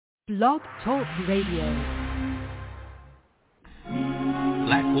Blog Talk Radio.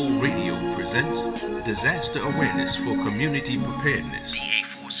 Black Hole Radio presents Disaster Awareness for Community Preparedness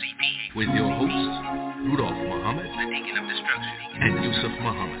with your hosts, Rudolph Muhammad and Yusef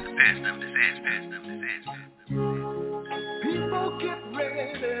Muhammad. People get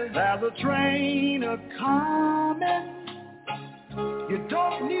ready, there's a train a-coming. You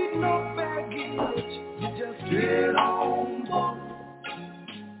don't need no baggage, you just get on board.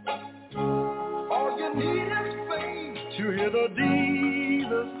 All you need is faith to hear the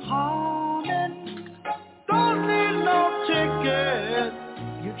divas humming. Don't need no ticket,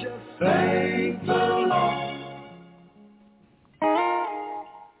 you just thank the Lord.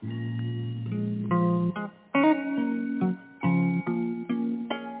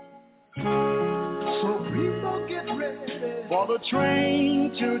 So people get ready for the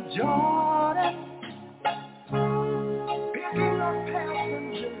train to Jordan, picking up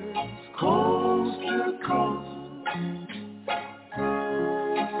passengers coast to coast.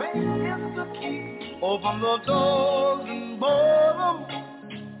 Faith is the key. Open the doors and board them.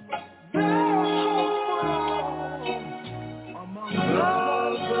 There's hope for all among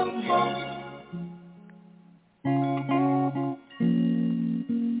brothers and mothers.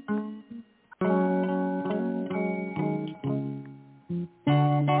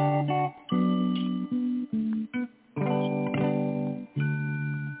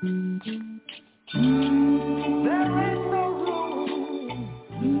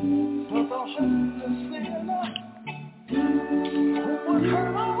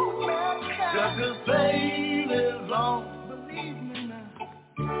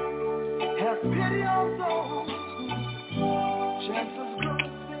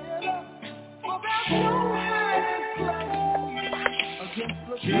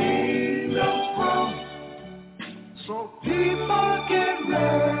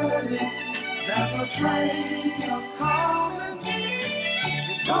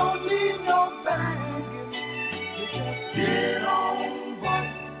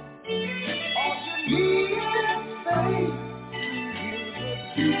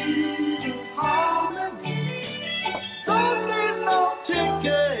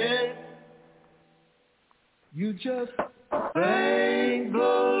 You just thank the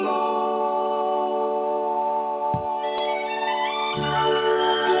Lord.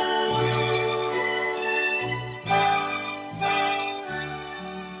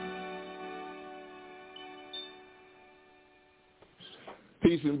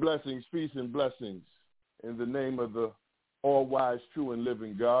 Peace and blessings, peace and blessings. In the name of the all-wise, true, and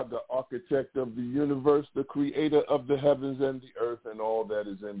living God, the architect of the universe, the creator of the heavens and the earth and all that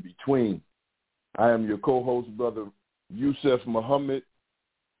is in between. I am your co-host, Brother Yusef Muhammad,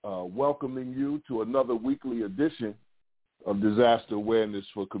 welcoming you to another weekly edition of Disaster Awareness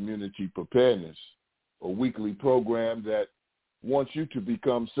for Community Preparedness, a weekly program that wants you to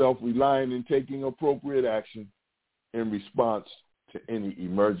become self-reliant in taking appropriate action in response to any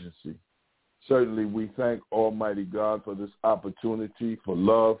emergency. Certainly, we thank Almighty God for this opportunity, for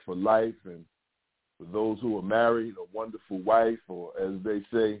love, for life, and for those who are married, a wonderful wife, or as they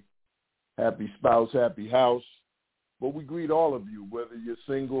say, happy spouse, happy house. But we greet all of you, whether you're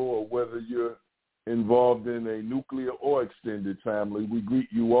single or whether you're involved in a nuclear or extended family. We greet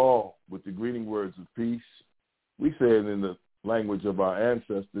you all with the greeting words of peace. We say it in the language of our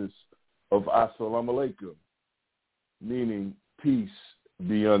ancestors of Assalamu Alaikum, meaning peace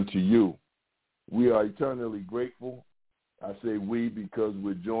be unto you. We are eternally grateful. I say we because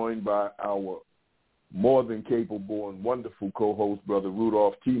we're joined by our more than capable and wonderful co-host, Brother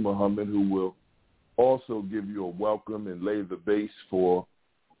Rudolph T. Muhammad, who will also give you a welcome and lay the base for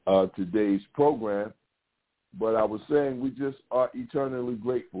today's program. But I was saying we just are eternally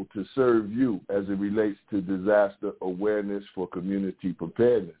grateful to serve you as it relates to disaster awareness for community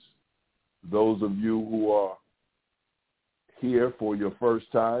preparedness. Those of you who are here for your first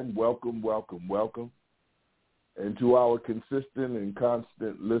time, welcome, welcome, welcome. And to our consistent and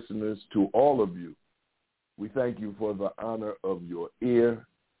constant listeners, to all of you, we thank you for the honor of your ear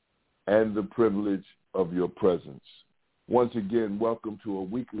and the privilege of your presence. Once again, welcome to a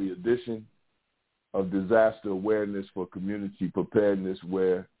weekly edition of Disaster Awareness for Community Preparedness,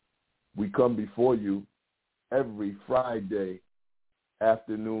 where we come before you every Friday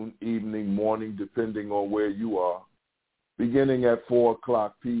afternoon, evening, morning, depending on where you are, beginning at 4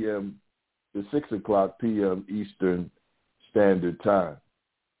 o'clock p.m. to 6 o'clock p.m. Eastern Standard Time.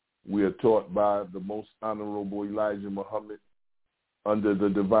 We are taught by the Most Honorable Elijah Muhammad under the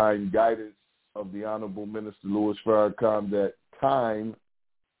divine guidance of the Honorable Minister Louis Farrakhan that time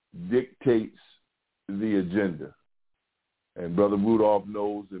dictates the agenda. And Brother Rudolph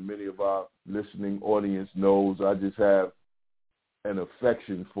knows, and many of our listening audience knows, I just have an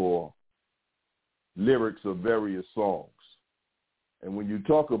affection for lyrics of various songs. And when you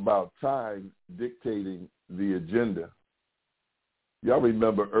talk about time dictating the agenda, y'all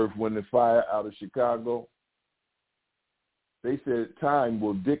remember Earth, Wind, and Fire out of Chicago? They said time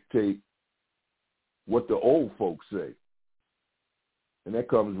will dictate what the old folks say. And that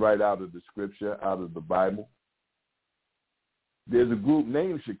comes right out of the scripture, out of the Bible. There's a group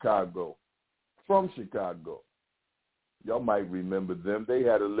named Chicago, from Chicago. Y'all might remember them. They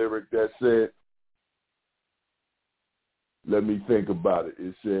had a lyric that said, let me think about it.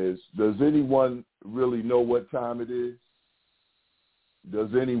 It says, does anyone really know what time it is?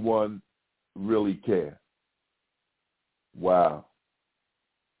 Does anyone really care? Wow.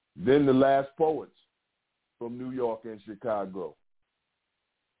 Then the Last Poets from New York and Chicago.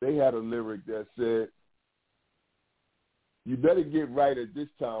 They had a lyric that said, you better get right at this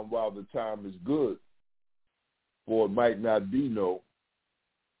time while the time is good, for it might not be no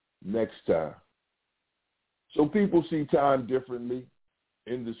next time. So people see time differently.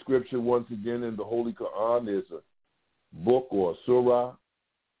 In the scripture, once again, in the Holy Quran, there's a book or a surah,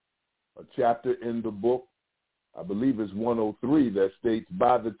 a chapter in the book, I believe it's 103, that states,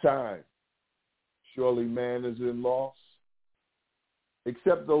 by the time, surely man is in loss,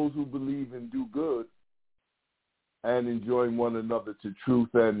 except those who believe and do good and enjoin one another to truth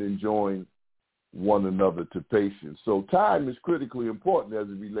and enjoin one another to patience. So time is critically important as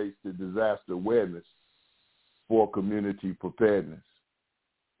it relates to disaster awareness for community preparedness.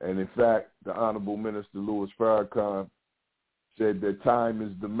 And in fact, the Honorable Minister Louis Farrakhan said that time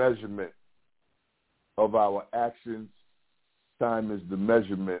is the measurement of our actions. Time is the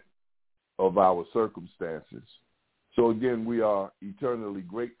measurement of our circumstances. So again, we are eternally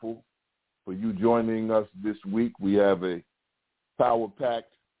grateful for you joining us this week. We have a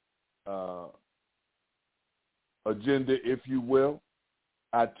power-packed agenda, if you will,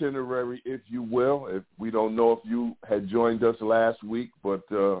 itinerary, if you will. If we don't know if you had joined us last week, but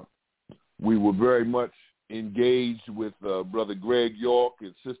we were very much engaged with Brother Greg York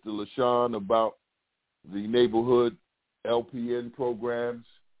and Sister LaShawn about the neighborhood LPN programs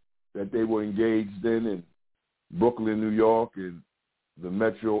that they were engaged in Brooklyn, New York, and the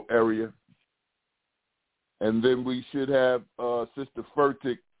metro area. And then we should have Sister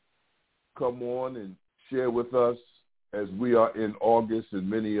Furtick come on and share with us as we are in August and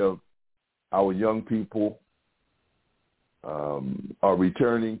many of our young people are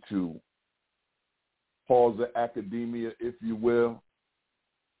returning to halls of academia, if you will,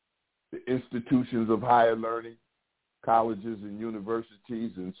 the institutions of higher learning, colleges and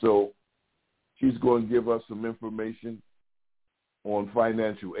universities. And so she's going to give us some information on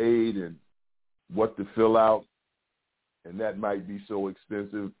financial aid and what to fill out, and that might be so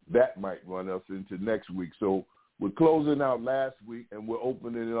extensive, that might run us into next week. So we're closing out last week, and we're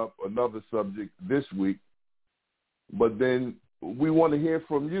opening up another subject this week, but then we want to hear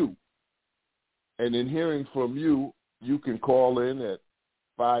from you. And in hearing from you, you can call in at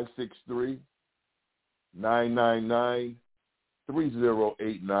 563-999-3089.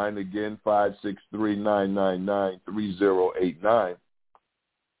 Again, 563-999-3089.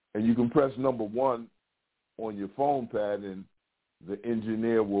 And you can press number 1 on your phone pad, and the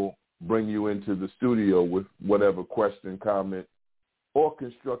engineer will bring you into the studio with whatever question, comment, or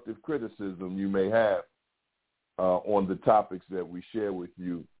constructive criticism you may have on the topics that we share with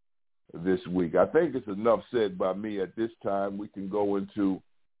you this week. I think it's enough said by me at this time. We can go into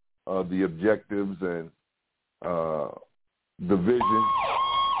the objectives and the vision.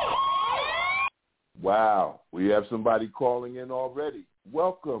 Wow, we have somebody calling in already.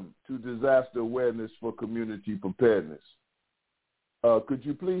 Welcome to Disaster Awareness for Community Preparedness. Could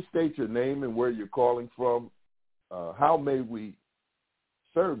you please state your name and where you're calling from? How may we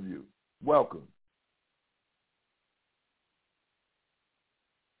serve you? Welcome.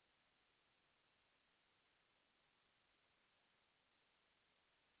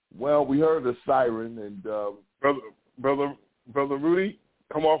 Well, we heard a siren, and Brother Rudy,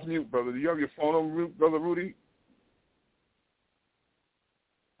 come off mute, brother. Do you have your phone on, Brother Rudy?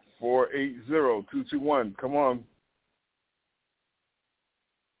 480-221. Come on.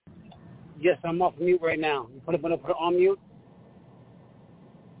 Yes, I'm off mute right now. You put it on mute.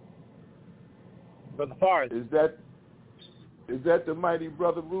 Brother Forrest. Is that the mighty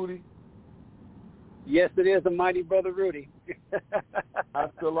Brother Rudy? Yes, it is the mighty Brother Rudy.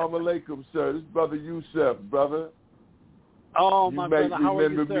 Assalamu alaikum, sir. This is Brother Yusef, brother. Oh, my brother, how are you,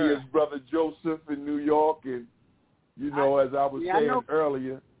 sir? You may remember me as Brother Joseph in New York, and, as I was saying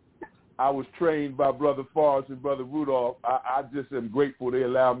earlier, I was trained by Brother Forrest and Brother Rudolph. I just am grateful they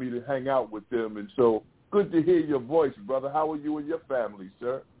allowed me to hang out with them. And so good to hear your voice, brother. How are you and your family,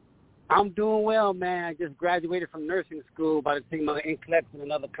 sir? I'm doing well, man. I just graduated from nursing school. About to take my NCLEX in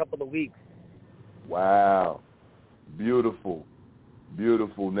another couple of weeks. Wow. Beautiful.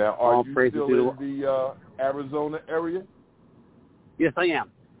 Beautiful. Now, are you still in the Arizona area? Yes, I am.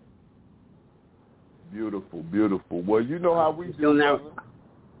 Beautiful, beautiful. Well, you know how we do, brother.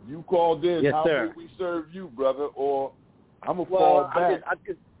 You called in. Yes, how sir. may we serve you, brother? Or I'm going to fall back.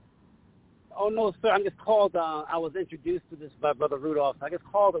 Oh, no, sir. I just called. I was introduced to this by Brother Rudolph. I just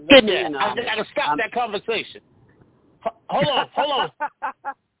called. I got to stop that conversation. Hold on.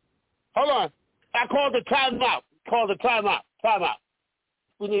 Hold on. I called the timeout. Timeout.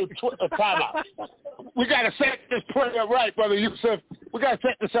 We need a timeout. We got to set this point up right, Brother Yusef. We got to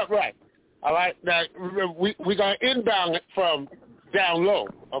set this up right. All right? Now, we got to inbound it from down low,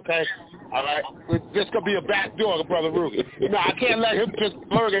 okay? All right? This going to be a back door to Brother Rudy. No, I can't let him just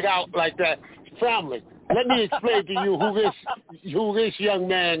blurt it out like that. Family, let me explain to you who this young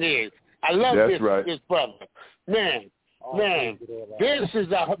man is. I love this brother. Man, this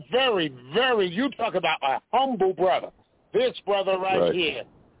is a very, very, you talk about a humble brother. This brother right here,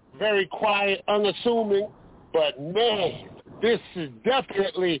 very quiet, unassuming, but man, this is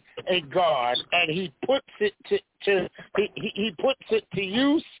definitely a God, and he puts it to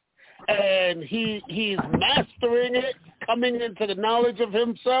use, and he's mastering it, coming into the knowledge of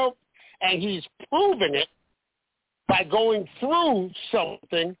himself, and he's proving it by going through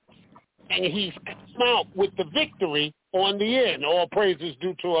something, and he's come out with the victory on the end. All praises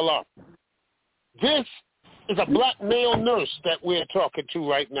due to Allah. This is a black male nurse that we're talking to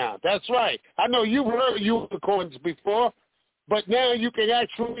right now. That's right. I know you've heard unicorns before, but now you can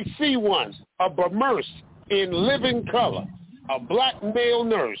actually see one, a Burmese in living color, a black male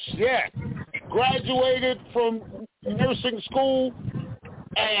nurse. Yeah, graduated from nursing school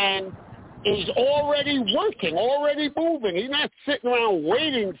and is already working, already moving. He's not sitting around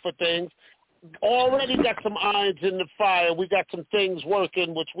waiting for things. Already got some irons in the fire. We got some things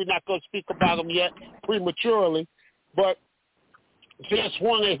working, which we're not going to speak about them yet prematurely, but just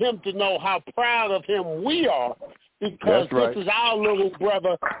wanted him to know how proud of him we are, because this is our little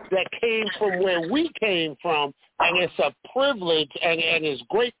brother that came from where we came from, and it's a privilege, and it's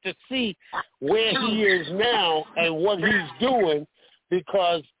great to see where he is now and what he's doing,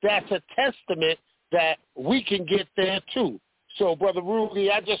 because that's a testament that we can get there too. So, Brother Rudy,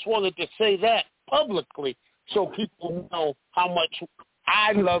 I just wanted to say that publicly so people know how much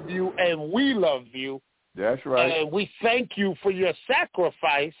I love you and we love you. That's right. And we thank you for your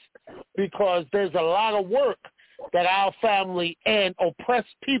sacrifice, because there's a lot of work that our family and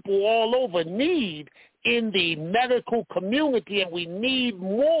oppressed people all over need in the medical community, and we need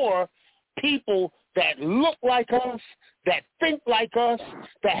more people that look like us, that think like us,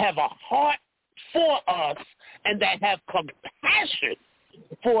 that have a heart for us, and that have compassion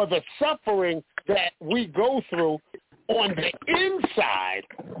for the suffering that we go through on the inside,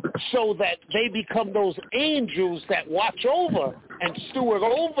 so that they become those angels that watch over and steward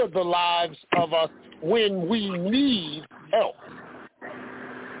over the lives of us when we need help.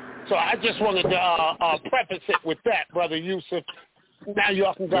 So I just wanted to preface it with that, Brother Yusef. Now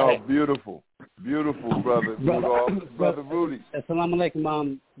y'all can go ahead. Beautiful. Beautiful, brother. Brother Rudy. Assalamu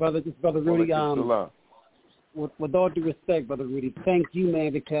alaikum, brother. This Brother Rudy. With all due respect, Brother Rudy, thank you,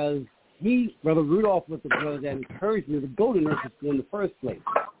 man, because Brother Rudolph, was the brother that encouraged me to go to nursing school in the first place.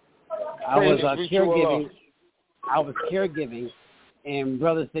 I was caregiving, and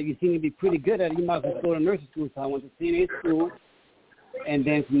brother said, you seem to be pretty good at it. You might as well go to nursing school. So I went to CNA school, and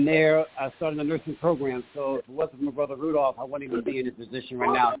then from there, I started the nursing program. So if it wasn't for my Brother Rudolph, I wouldn't even be in this position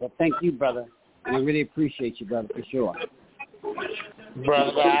right now. So thank you, brother, and I really appreciate you, brother, for sure.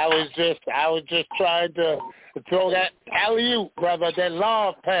 Brother, I was just trying to throw that alley-oop, brother, that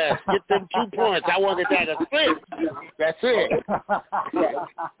long pass, get them 2 points. I wanted that assist. That's it.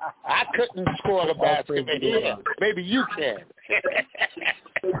 I couldn't score the basket, but yeah, maybe you can.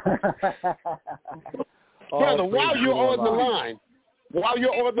 Brother, while you're on the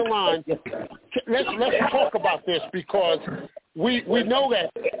line, let's talk about this, because we know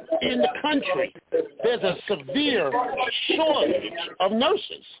that in the country there's a severe shortage of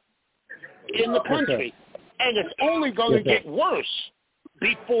nurses in the country, and it's only going to get worse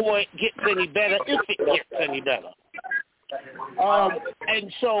before it gets any better, if it gets any better.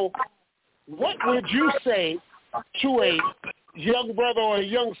 And so what would you say to a young brother or a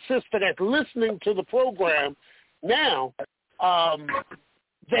young sister that's listening to the program now,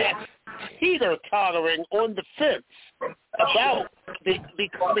 that's teeter-tottering on the fence about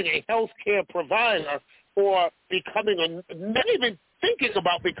becoming a healthcare provider or not even thinking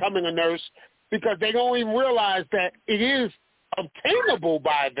about becoming a nurse, because they don't even realize that it is obtainable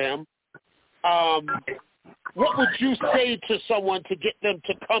by them. What would you say to someone to get them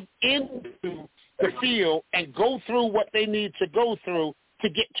to come into the field and go through what they need to go through to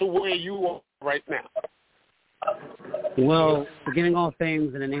get to where you are right now? Well, beginning all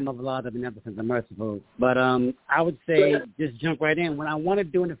things in the name of Allah, the Beneficent, the Merciful. But I would say just jump right in. What I want to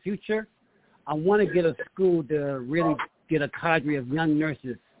do in the future, I want to get a school to really get a cadre of young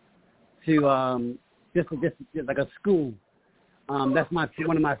nurses to just like a school. That's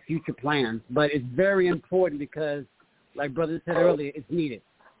one of my future plans. But it's very important because, like Brother said earlier, it's needed.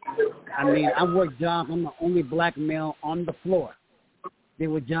 I mean, I work jobs. I'm the only black male on the floor. There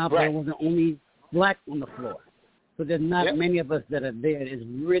were jobs where I was the only black on the floor. So there's not many of us that are there. It's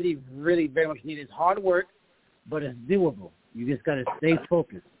really, really very much needed. It's hard work, but it's doable. You just got to stay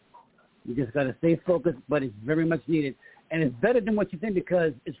focused. But it's very much needed. And it's better than what you think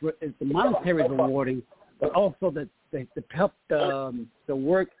because it's the monetary rewarding, but also the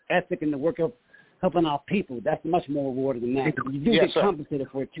work ethic and the work of helping our people. That's much more rewarding than that. You do get compensated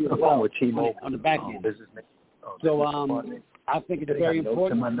for it too as well on the back end. So I think it's very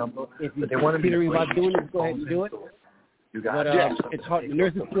important. If you're considering about doing it, go ahead and do it. But it's hard. The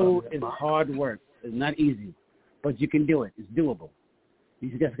nursing school is hard work. It's not easy, but you can do it. It's doable.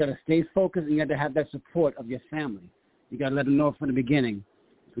 You just got to stay focused, and you got to have that support of your family. You got to let them know from the beginning.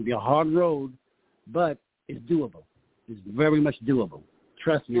 It's going to be a hard road, but it's doable. It's very much doable.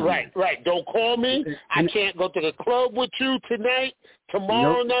 Trust me. Right. Don't call me. I can't go to the club with you tonight,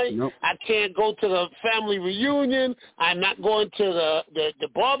 tomorrow night. Nope. I can't go to the family reunion. I'm not going to the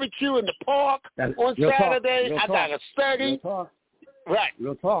barbecue in the park on Saturday. I got to study. Real talk. Right.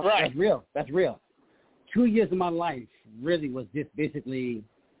 Real talk. Right. That's real. 2 years of my life really was just basically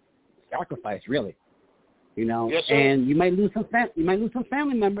sacrifice, really. You know, yes, sir. And you might lose some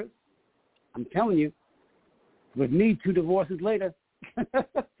family members. I'm telling you. With me, 2 divorces later.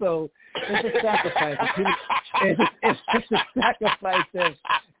 So it's a sacrifice.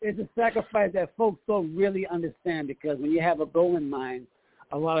 It's a sacrifice that folks don't really understand, because when you have a goal in mind,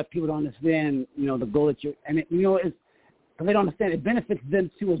 a lot of people don't understand, you know, the goal that you're, and they don't understand it benefits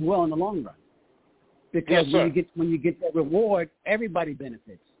them too as well in the long run. Because when you get that reward, everybody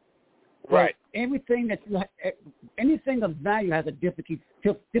benefits. Right. But anything of value has a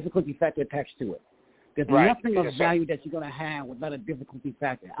difficulty factor attached to it. There's nothing of value that you're going to have without a difficulty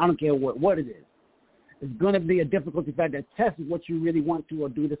factor. I don't care what it is. It's going to be a difficulty factor that tests what you really want to or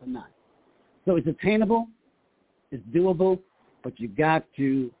do this or not. So it's attainable, it's doable, but you got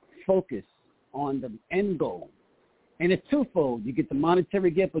to focus on the end goal. And it's twofold. You get the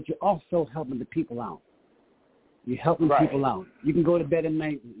monetary gift, but you're also helping the people out. You're helping people out. You can go to bed at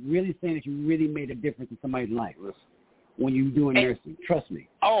night really saying that you really made a difference in somebody's life when you're doing nursing. Trust me.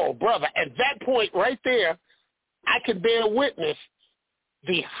 Oh, brother, at that point right there, I can bear witness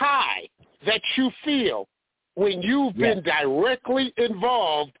the high that you feel when you've been directly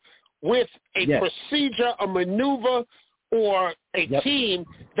involved with a procedure, a maneuver, or a team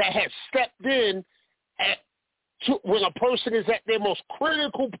that has stepped in when a person is at their most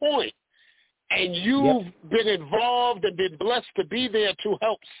critical point, and you've been involved and been blessed to be there to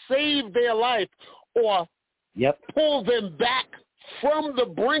help save their life or pull them back from the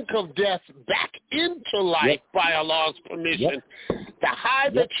brink of death back into life by Allah's permission. The high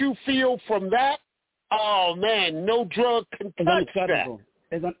that you feel from that, oh, man, no drug can touch that.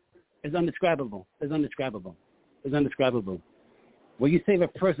 It's indescribable. When you save a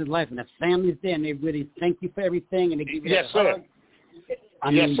person's life and the family's there and they really thank you for everything and they give you that hug,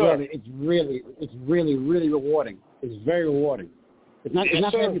 I mean, brother, it's really, really rewarding. It's very rewarding. It's not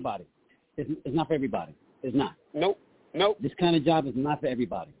for everybody. It's not for everybody. It's not. Nope. This kind of job is not for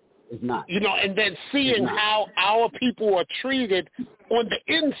everybody. It's not. You know, and then seeing how our people are treated on the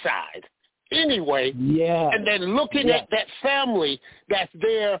inside anyway. Yeah. And then looking at that family that's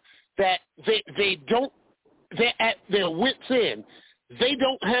there, that they're at their wits' end. They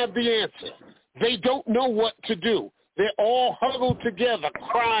don't have the answer. They don't know what to do. They're all huddled together,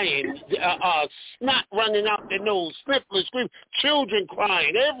 crying, snot running out their nose, sniffling, screaming, children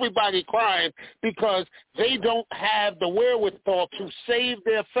crying, everybody crying because they don't have the wherewithal to save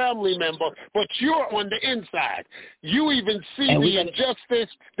their family member, but you're on the inside. You even see the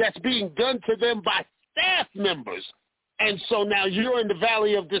injustice that's being done to them by staff members. And so now you're in the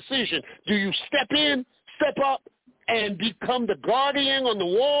valley of decision. Do you step up, and become the guardian on the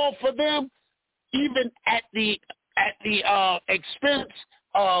wall for them, even at the expense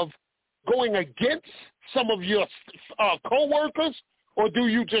of going against some of your coworkers, or do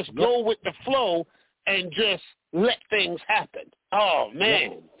you just go with the flow and just let things happen? Oh,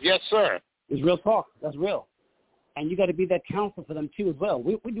 man. Yes, sir. It's real talk. That's real. And you got to be that counselor for them, too, as well.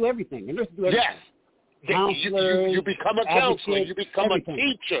 We do everything. And nurses do everything. Yes. Counselors, you become a counselor. You become everything. A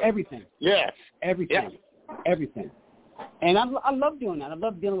teacher. Everything. Yes. Everything. Yes. Everything. And I love doing that. I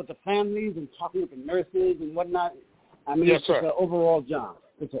love dealing with the families and talking with the nurses and whatnot. I mean, yes, it's an overall job.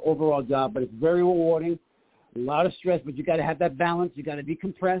 It's an overall job, but it's very rewarding. A lot of stress, but you got to have that balance. You got to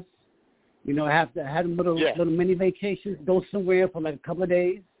decompress. You know, have little mini vacations. Go somewhere for like a couple of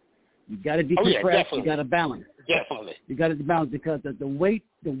days. You got to decompress. You got to balance. Definitely. You got to balance because the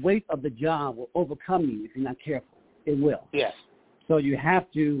weight of the job will overcome you if you're not careful. It will. Yes. So you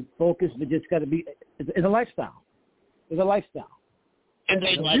have to focus, but just got to be. It's a lifestyle. It's a lifestyle. And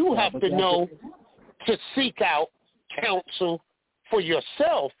then you have to know to seek out counsel for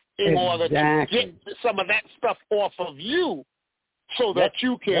yourself in order to get some of that stuff off of you, so that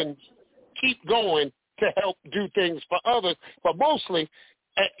you can keep going to help do things for others. But mostly,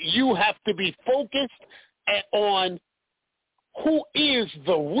 you have to be focused on who is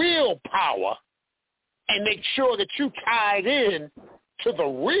the real power and make sure that you tied in to the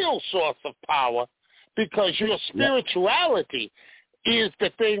real source of power, because your spirituality is the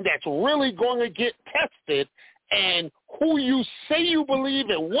thing that's really going to get tested, and who you say you believe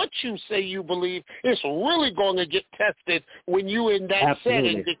and what you say you believe is really going to get tested when you're in that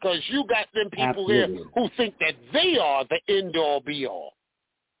setting, because you got them people there who think that they are the end-all, be-all.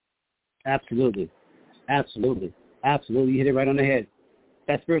 Absolutely. Absolutely. Absolutely. You hit it right on the head.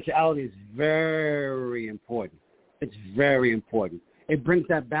 That spirituality is very important. It's very important. It brings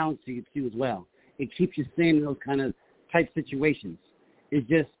that balance to you, too, as well. It keeps you sane in those kind of type situations. It's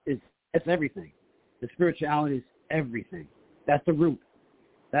everything. The spirituality is everything. That's the root.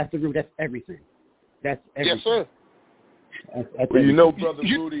 That's everything. That's everything. Yes, sir. That's well, you know, Brother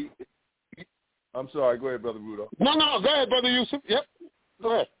Rudy, I'm sorry. Go ahead, Brother Rudolph. No, go ahead, Brother Yusef. Yep.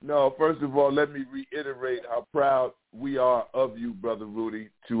 Go ahead. No, first of all, let me reiterate how proud we are of you, Brother Rudy,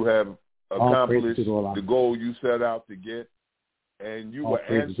 to have accomplished the goal you set out to get. And you were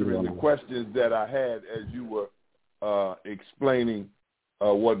answering the questions that I had as you were explaining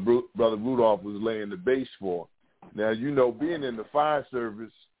what Brother Rudolph was laying the base for. Now, you know, being in the fire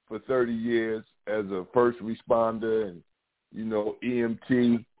service for 30 years as a first responder and, you know,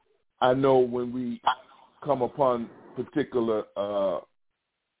 EMT, I know when we come upon particular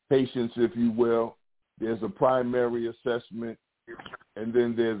patients, if you will, there's a primary assessment, and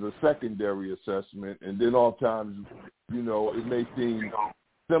then there's a secondary assessment, and then oftentimes, you know, it may seem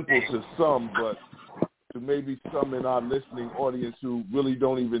simple to some, but to maybe some in our listening audience who really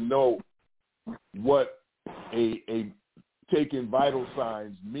don't even know what a taking vital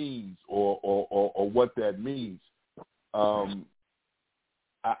signs means or what that means. I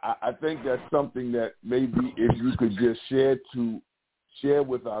think that's something that maybe if you could just share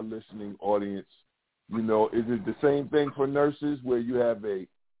with our listening audience. You know, is it the same thing for nurses where you have a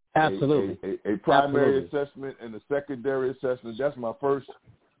primary assessment and a secondary assessment? That's my first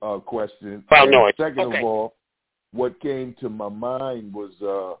question. Second of all, what came to my mind was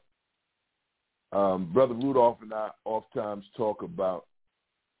Brother Rudolph and I oftentimes talk about,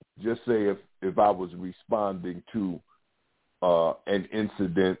 just say if I was responding to an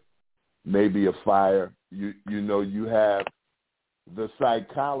incident, maybe a fire, you know, you have the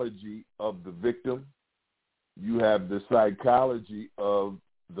psychology of the victim, you have the psychology of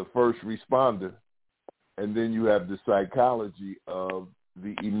the first responder, and then you have the psychology of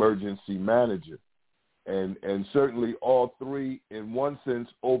the emergency manager. And certainly all three, in one sense,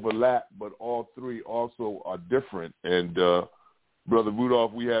 overlap, but all three also are different. And Brother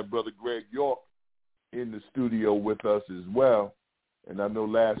Rudolph, we have Brother Greg York in the studio with us as well. And I know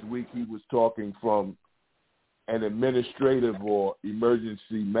last week he was talking from an administrative or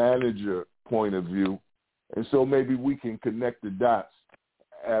emergency manager point of view. And so maybe we can connect the dots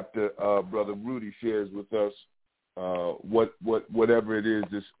after Brother Rudy shares with us whatever it is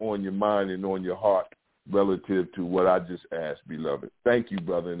that's on your mind and on your heart relative to what I just asked, beloved. Thank you,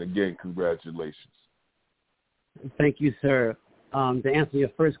 brother, and again, congratulations. Thank you, sir. To answer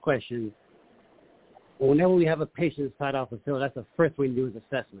your first question, whenever we have a patient inside our facility, that's the first thing we do is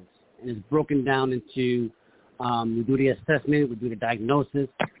assessments. And it's broken down into we do the assessment, we do the diagnosis,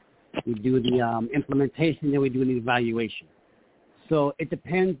 we do the implementation, then we do the evaluation. So it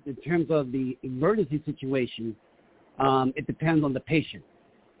depends in terms of the emergency situation. It depends on the patient.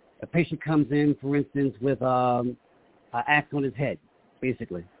 A patient comes in, for instance, with an axe on his head,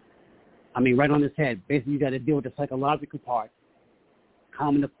 basically. I mean, right on his head. Basically, you got to deal with the psychological part.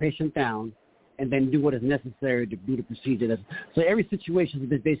 calming the patient down, and then do what is necessary to do the procedure. So every situation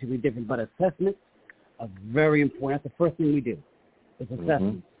is basically different, but assessments are very important. That's the first thing we do, is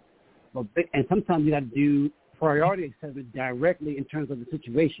assessment. And sometimes you got to do priority assessment directly in terms of the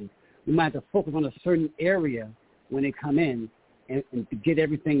situation. We might have to focus on a certain area when they come in and to get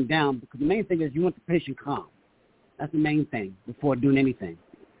everything down, because the main thing is you want the patient calm. That's the main thing before doing anything.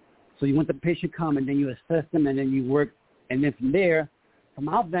 So you want the patient calm, and then you assess them, and then you work. And then from there, from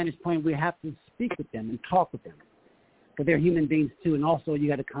our vantage point, we have to speak with them and talk with them, because they're human beings too, and also you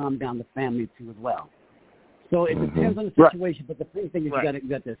got to calm down the family too as well. So it depends on the situation, but the main thing is you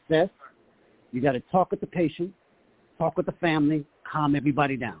got to assess, you got to talk with the patient, talk with the family, calm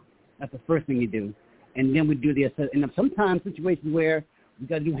everybody down. That's the first thing you do, and then we do the assessment. And sometimes situations where you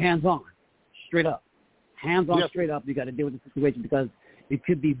got to do hands-on, straight up, straight up. You got to deal with the situation because it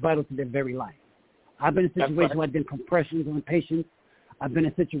could be vital to their very life. I've been in situations where I did compressions on patients. I've been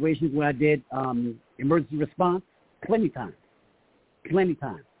in situations where I did emergency response plenty times.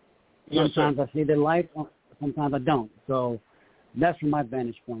 Sometimes I save their life, sometimes I don't. So that's from my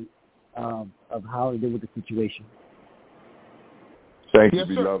vantage point of how to deal with the situation. Thank you,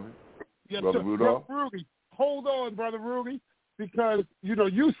 beloved. Yes, Brother Rudolph. Rudy, hold on, Brother Rudy, because,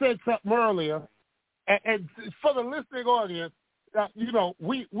 you said something earlier, and for the listening audience, I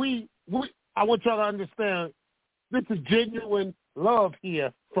want y'all to understand this is genuine love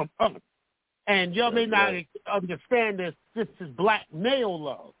here from us. And y'all may not understand this. This is black male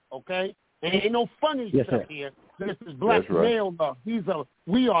love, okay? And ain't no funny stuff here. This is black male love.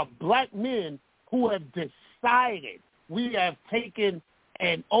 We are black men who have decided. We have taken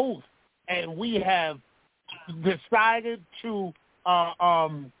an oath, and we have decided to,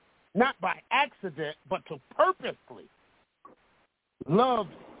 not by accident, but to purposely love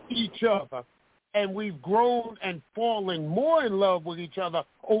each other. And we've grown and fallen more in love with each other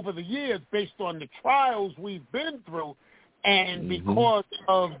over the years based on the trials we've been through and because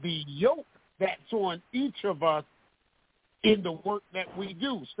of the yoke that's on each of us in the work that we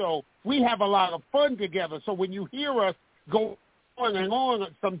do. So we have a lot of fun together. So when you hear us go on and on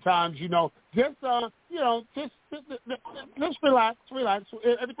sometimes, just relax.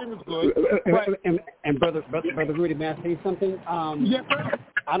 Everything is good. And brother Rudy, may I say something? Yes,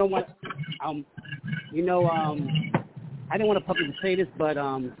 I don't want, I didn't want to publicly say this, but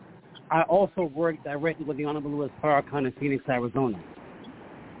I also work directly with the Honorable Louis Farrakhan in Phoenix, Arizona.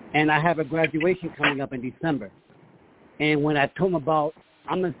 And I have a graduation coming up in December. And when I told him about,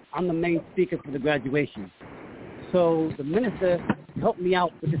 I'm the main speaker for the graduation. So the minister helped me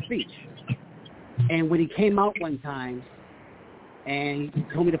out with the speech. And when he came out one time and he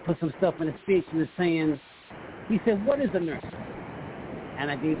told me to put some stuff in the speech, he said, what is a nurse?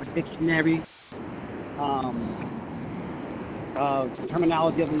 And I gave a dictionary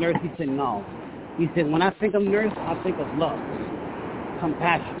terminology of a nurse. He said, no. He said, when I think of nurse, I think of love,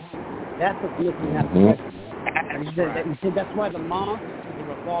 compassion. That's what's missing in that profession. And he said that's why the mom is a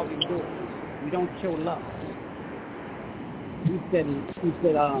revolving door. We don't show love. He said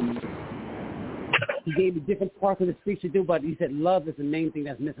he gave me different parts of the speech to do, but he said love is the main thing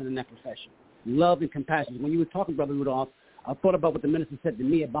that's missing in that profession. Love and compassion. When you were talking, Brother Rudolph, I thought about what the minister said to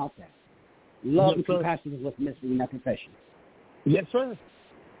me about that. Love and compassion is what's missing in that profession. Yes, sir.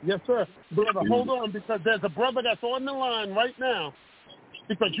 Yes, sir. Brother, hold on, because there's a brother that's on the line right now.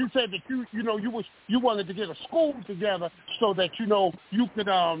 Because you said that you wanted to get a school together so that you could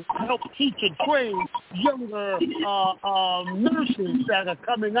help teach and train younger nurses that are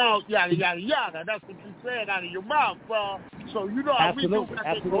coming out, yada yada yada. That's what you said out of your mouth, bro. So how we do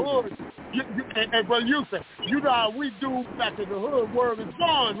back in the hood. And Brother Yusef, how we do back in the hood. Word is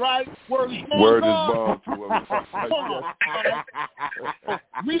gone, right? Word is gone.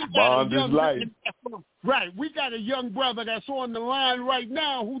 Bond is life. Right. We got a young brother that's on the line right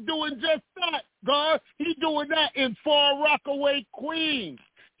now who doing just that, God. He doing that in Far Rockaway, Queens.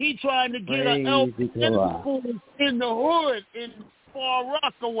 He trying to get an elementary school in the hood in Far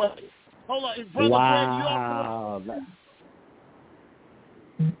Rockaway. Hold on. Wow.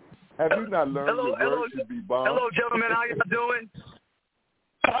 Have you not learned the word should be bond? Hello, gentlemen. How y'all doing?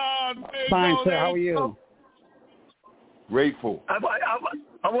 Fine, sir. How are you? Grateful. I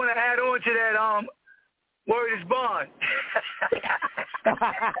want to add on to that. Word is bond.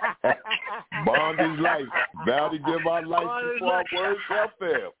 Bond is life. Vow to give our life before our words shall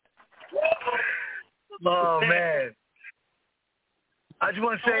fail. Oh, man. I just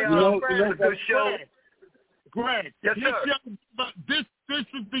want to say, it's a good show. Greg, yes, sir. This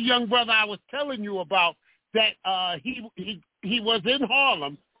is the young brother I was telling you about that he was in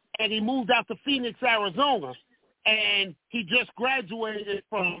Harlem and he moved out to Phoenix, Arizona. and he just graduated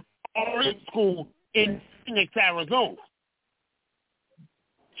from RN school in Phoenix, Arizona.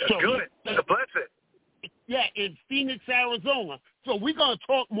 That's good. That's a blessing. Yeah, in Phoenix, Arizona. So we're going to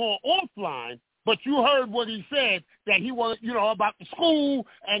talk more offline, but you heard what he said, that he wanted, about the school,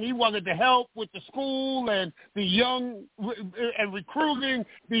 and he wanted to help with the school and the young, and recruiting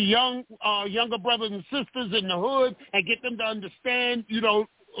the younger brothers and sisters in the hood and get them to understand,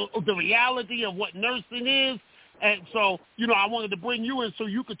 the reality of what nursing is. And so, I wanted to bring you in so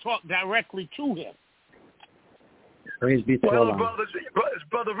you could talk directly to him. Praise be to Allah. It's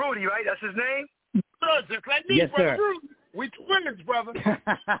Brother Rudy, right? That's his name? Just like me, yes, Brother sir. Rudy. We twins, brother.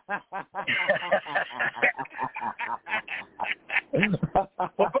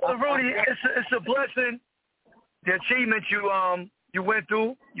 Well, Brother Rudy, it's a blessing. The achievement you went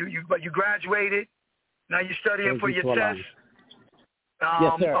through, you graduated. Now you're studying for your test.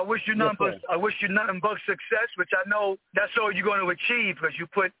 Yes, sir. I wish you nothing but success, which I know that's all you're going to achieve because you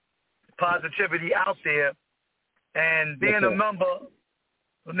put positivity out there. And being a member of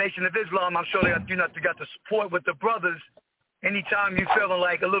the Nation of Islam, I'm sure that you got the support with the brothers. Anytime you're feeling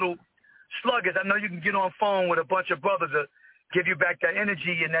like a little sluggish, I know you can get on phone with a bunch of brothers to give you back that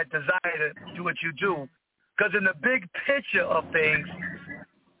energy and that desire to do what you do. Because in the big picture of things,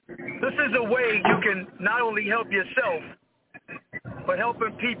 this is a way you can not only help yourself, but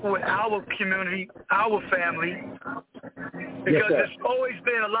helping people in our community, our family. Because there's always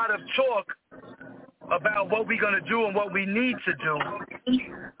been a lot of talk about what we're going to do and what we need to do.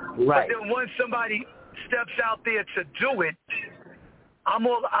 Right. But then once somebody steps out there to do it, I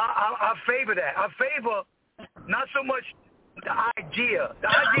favor that. I favor not so much the idea. The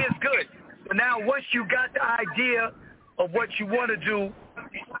idea is good. But now once you got the idea of what you want to do,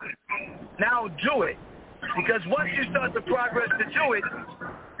 now do it. Because once you start the progress to do it,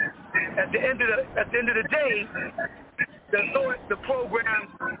 at the end of the day, the program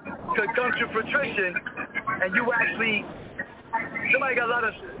could come to fruition, and you actually, somebody got a lot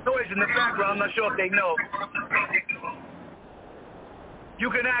of noise in the background, I'm not sure if they know. You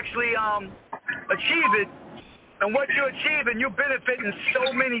can actually achieve it, and what you're achieving, you're benefiting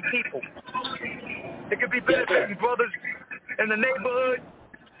so many people. It could be benefiting brothers in the neighborhood,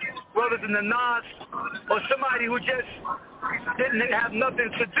 brothers in the NOS, or somebody who just didn't have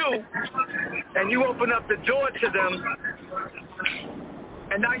nothing to do, and you open up the door to them,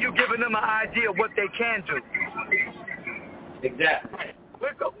 and now you're giving them an idea of what they can do. Exactly.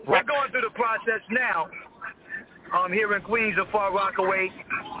 We're going through the process now. Here in Queens or Far Rockaway,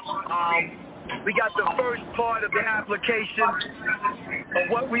 we got the first part of the application of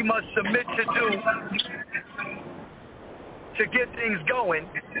what we must submit to do to get things going,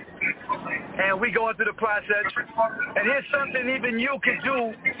 and we going through the process. And here's something even you can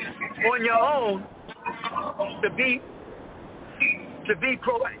do on your own to be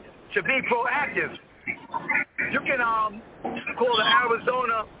proactive. You can call the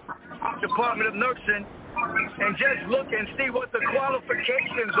Arizona Department of Nursing and just look and see what the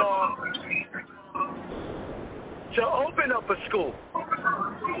qualifications are to open up a school.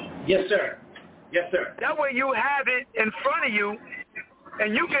 Yes, sir. Yes, sir. That way you have it in front of you,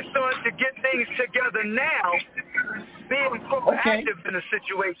 and you can start to get things together now, being proactive in a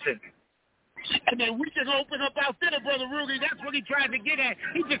situation. And then we can open up our theater, Brother Rudy. That's what he tried to get at.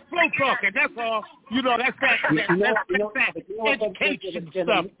 He just slow talking. That's all. That's that education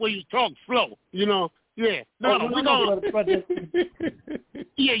stuff where you talk slow. Yeah. No, we're going.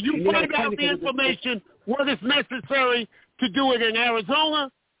 Yeah, you find out the information, what is necessary to do it in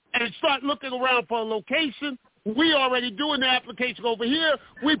Arizona, and start looking around for a location. We already doing the application over here.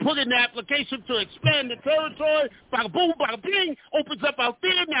 We put in the application to expand the territory. Bada boom, bada bing. Opens up out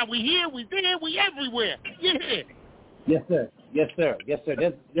there. Now we here, we there, we everywhere. Yeah. Yes, sir. Yes, sir. Yes, sir.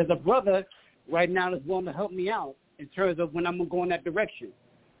 There's a brother right now that's willing to help me out in terms of when I'm going to go in that direction.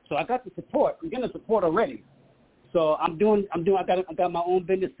 So I got the support. I'm getting the support already. So I got my own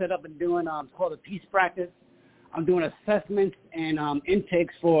business set up and doing it's called a peace practice. I'm doing assessments and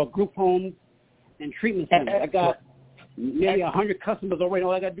intakes for group homes and treatment centers. I got nearly 100 customers already.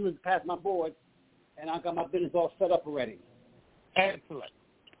 All I got to do is pass my board, and I got my business all set up already. Excellent.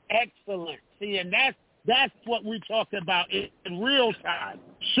 See, and that's what we're talking about in real time.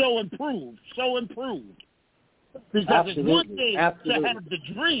 Show and prove. Because Absolutely. it's one thing to have the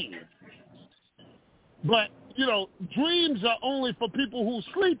dream, but dreams are only for people who's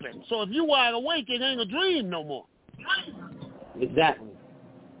sleeping. So if you wide awake, it ain't a dream no more. Exactly.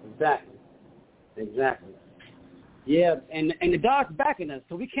 Yeah, and the God's backing us,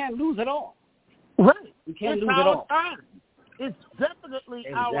 so we can't lose at all. Right. We can't lose at all. Time. It's definitely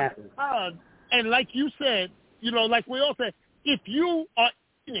our time. And like you said, like we all say, if you are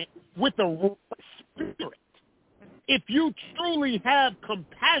in it with the right spirit, if you truly have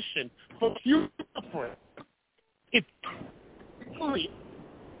compassion for your suffering, if you truly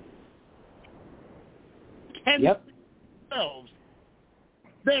can themselves,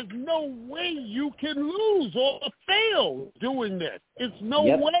 there's no way you can lose or fail doing this. It's no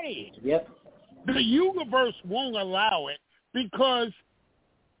way. The universe won't allow it because,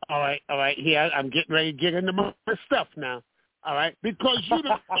 all right, here, I'm getting ready to get into my stuff now. All right, because you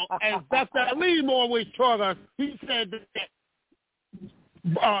know, as Dr. Alim always taught us, he said that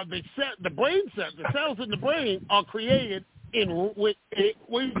the brain cells, the cells in the brain, are created with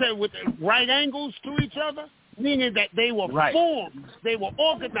right angles to each other, meaning that they were formed, they were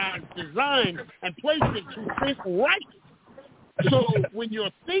organized, designed, and placed to think right. So when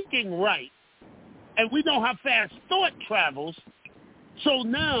you're thinking right, and we know how fast thought travels, so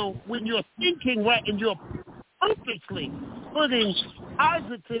now when you're thinking right and you're purposely putting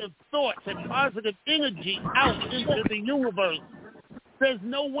positive thoughts and positive energy out into the universe, there's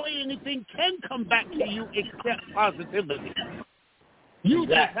no way anything can come back to you except positivity. You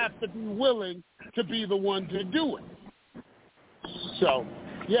just have to be willing to be the one to do it. So,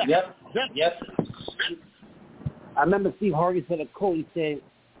 I remember Steve Harvey said a quote. He said,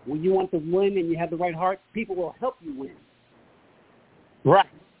 when you want to win and you have the right heart, people will help you win. Right.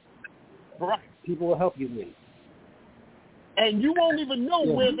 People will help you win. And you won't even know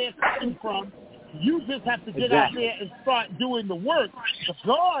where they're coming from. You just have to get out there and start doing the work.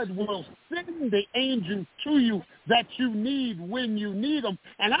 God will send the angels to you that you need when you need them.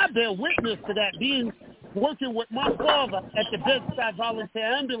 And I bear witness to that, working with my father at the Bedside Volunteer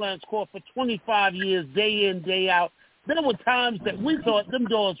Ambulance Corps for 25 years, day in, day out. There were times that we thought them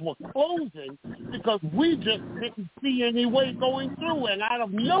doors were closing because we just didn't see any way going through. And out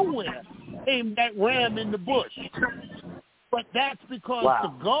of nowhere came that ram in the bush. But that's because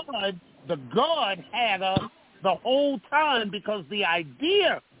the God had us the whole time because the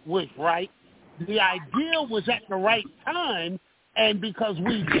idea was right. The idea was at the right time, and because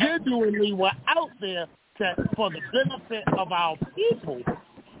we genuinely were out there for the benefit of our people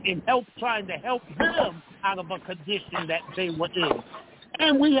and trying to help them out of a condition that they were in.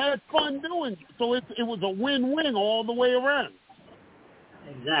 And we had fun doing it. So it was a win-win all the way around.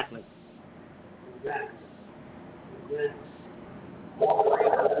 Exactly.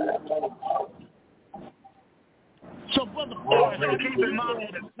 So, Brother Forrest, I keep in mind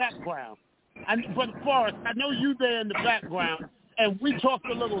in the background. Brother Forrest, I know you there in the background, and we talked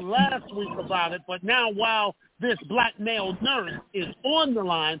a little last week about it, but now while this black male nurse is on the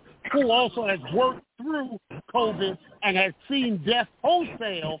line, who also has worked through COVID and has seen death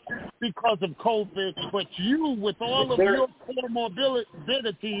wholesale because of COVID, but you, with all of your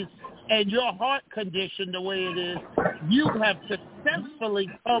comorbidities and your heart condition the way it is, you have successfully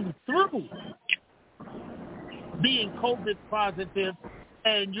come through being COVID positive,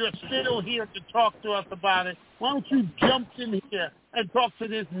 and you're still here to talk to us about it. Why don't you jump in here and talk to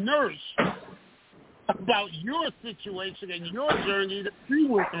this nurse about your situation and your journey that you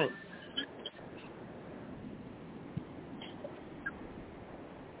went through?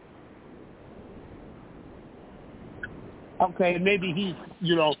 Okay, maybe he's,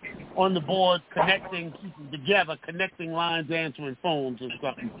 on the board connecting together, connecting lines, answering phones or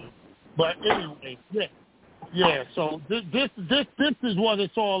something. But anyway, yeah. So this is what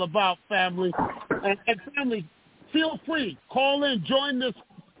it's all about, family. And family, feel free, call in, join this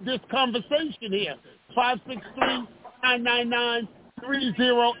conversation here.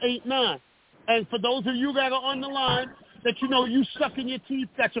 563-999-3089. And for those of you that are on the line, that you sucking your teeth,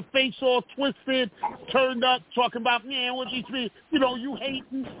 got your face all twisted, turned up, talking about, man, what these mean? You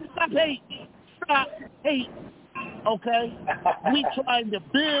hating. Stop hating. Okay? We trying to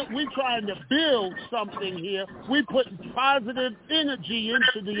build something here. We putting positive energy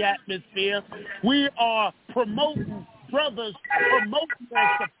into the atmosphere. We are promoting brothers, promoting and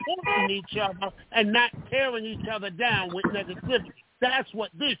supporting each other and not tearing each other down with negativity. That's what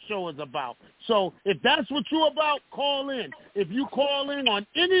this show is about. So if that's what you're about, call in. If you call in on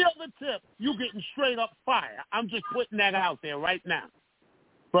any other tip, you're getting straight up fire. I'm just putting that out there right now.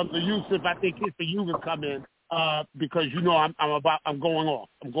 Brother Yusef, I think it's for you to come in because I'm going off.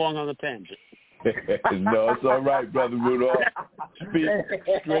 I'm going on a tangent. No, it's all right, Brother Rudolph. Speak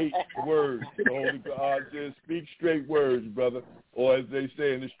straight words. The Holy God says, speak straight words, brother. Or as they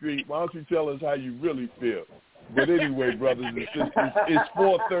say in the street, why don't you tell us how you really feel? But anyway, brothers and sisters, it's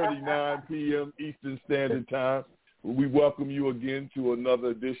 4:39 p.m. Eastern Standard Time. We welcome you again to another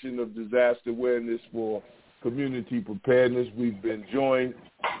edition of Disaster Awareness for Community Preparedness. We've been joined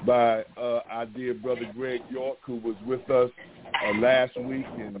by our our dear brother Greg York, who was with us last week,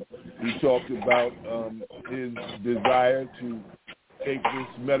 and he talked about his desire to take this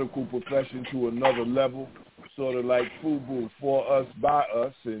medical profession to another level, sort of like FUBU, for us, by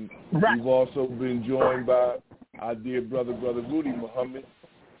us. And we've also been joined by our dear brother Rudy Muhammad,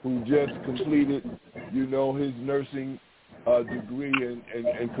 who just completed, his nursing degree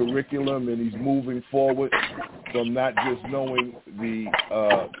and curriculum, and he's moving forward from not just knowing the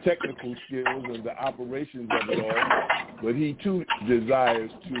technical skills and the operations of it all, but he too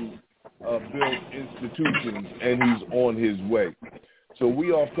desires to build institutions, and he's on his way. So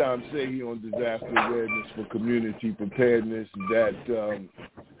we oftentimes say here on Disaster Awareness for Community Preparedness that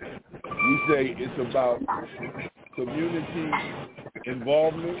we say it's about community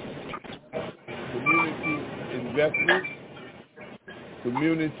involvement, community investment,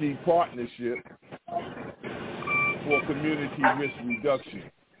 community partnership for community risk reduction.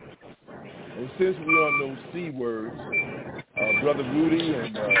 And since we're on those C words, Brother Rudy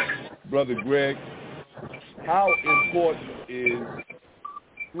and Brother Greg, how important is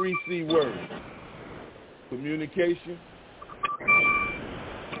 3 C words? Communication,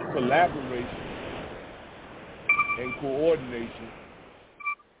 collaboration, and coordination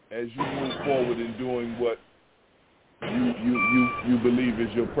as you move forward in doing what you believe is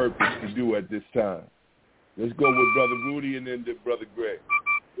your purpose to do at this time. Let's go with Brother Rudy and then Brother Greg.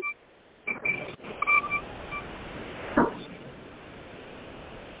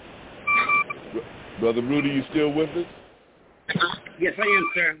 Brother Rudy, you still with us? Yes, I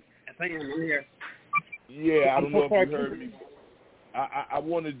am, sir. Yes, I am. I'm here. Yeah, I don't know if you heard me. I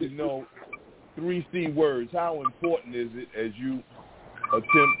wanted to know 3 C words. How important is it as you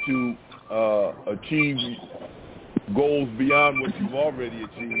attempt to achieve goals beyond what you've already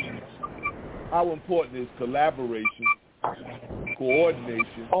achieved? How important is collaboration,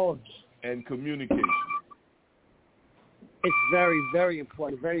 coordination, and communication? It's very, very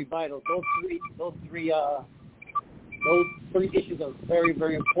important, very vital. Those three issues are very,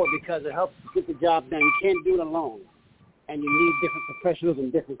 very important because it helps get the job done. You can't do it alone, and you need different professionals in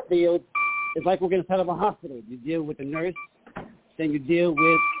different fields. It's like working inside of a hospital. You deal with the nurse, then you deal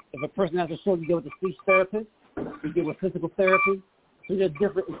with, if a person has a stroke, you deal with the speech therapist, you deal with physical therapy. So there's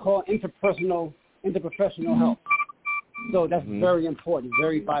different, it's called interprofessional help. So that's very important,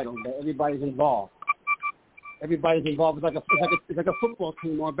 very vital that everybody's involved. Everybody's involved. It's like a football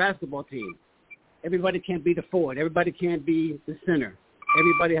team or a basketball team. Everybody can't be the forward. Everybody can't be the center.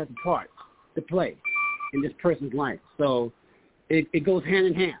 Everybody has a part to play in this person's life. So it goes hand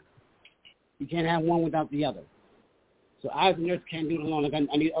in hand. You can't have one without the other. So I, as a nurse, can't do it alone.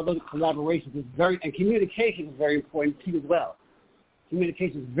 I need other collaborations. And communication is very important too as well.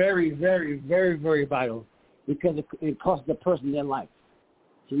 Communication is very, very, very, very vital because it costs the person their life.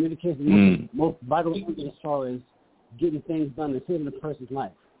 Communication is the most vital thing as far as getting things done and saving the person's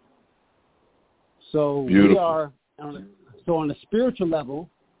life. So Beautiful. We are, on a spiritual level,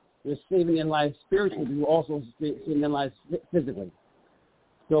 we're saving their lives spiritually, we're also saving their lives physically.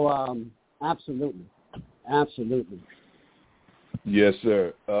 So absolutely. Yes,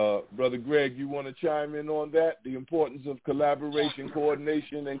 sir. Brother Greg, you want to chime in on that, the importance of collaboration,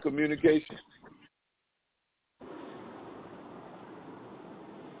 coordination, and communication?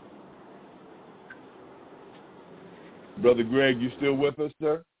 Brother Greg, you still with us,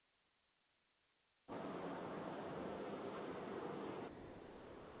 sir?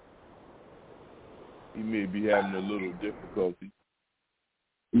 He may be having a little difficulty.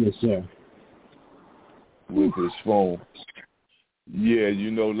 Yes, sir. With his phone. Yeah,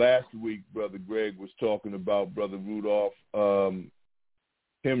 last week, Brother Greg was talking about Brother Rudolph,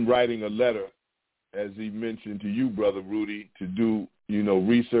 him writing a letter, as he mentioned to you, Brother Rudy, to do,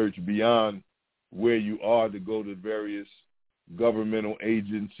 research beyond where you are, to go to various governmental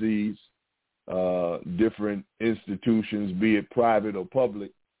agencies, different institutions, be it private or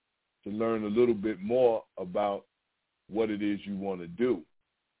public, to learn a little bit more about what it is you want to do.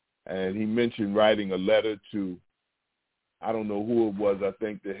 And he mentioned writing a letter to, I don't know who it was, I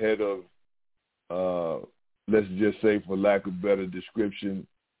think the head of, let's just say for lack of better description,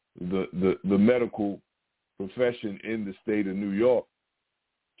 the medical profession in the state of New York,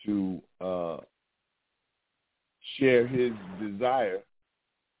 to share his desire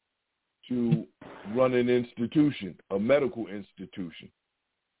to run an institution, a medical institution.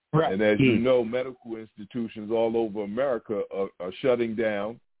 Right. And as you know, medical institutions all over America are shutting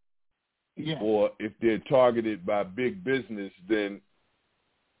down. Yeah. Or if they're targeted by big business, then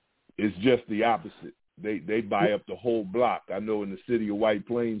it's just the opposite. They buy up the whole block. I know in the city of White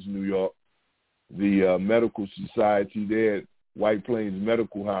Plains, New York, the medical society there at White Plains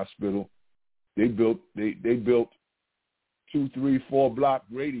Medical Hospital They built 2, 3, 4 block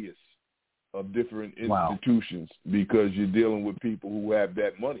radius of different institutions because you're dealing with people who have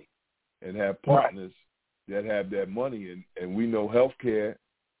that money and have partners that have that money. And we know healthcare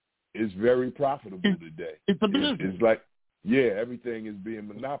is very profitable today. It's a business. It's like, everything is being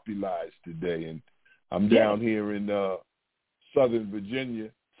monopolized today. And I'm down here in Southern Virginia,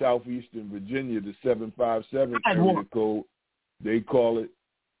 Southeastern Virginia, the 757 area code. They call it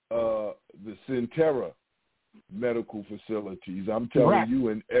the Centera medical facilities. I'm telling you,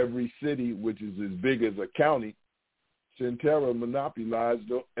 in every city, which is as big as a county, Centera monopolized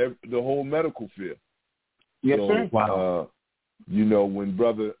the whole medical field. Yes, so, sir. Wow. When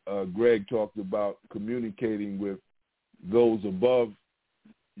Brother Greg talked about communicating with those above,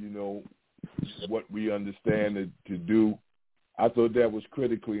 what we understand to do, I thought that was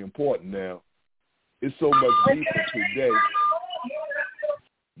critically important. Now, it's so much deeper today.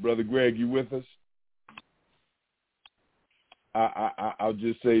 Brother Greg, you with us? I'll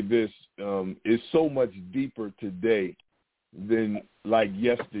just say this. It's so much deeper today than like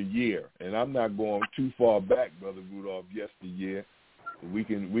yesteryear. And I'm not going too far back, Brother Rudolph, yesteryear. We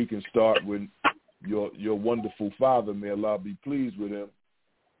can start with your wonderful father, may Allah be pleased with him.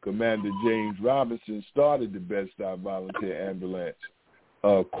 Commander James Robinson started the Bed-Stuy Volunteer Ambulance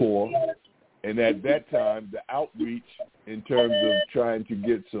Corps. And at that time, the outreach in terms of trying to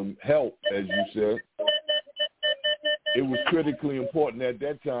get some help, as you said, it was critically important at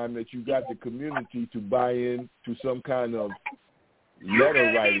that time that you got the community to buy in to some kind of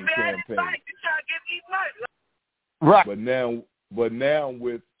letter writing campaign. Right. But now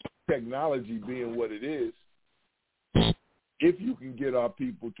with technology being what it is, if you can get our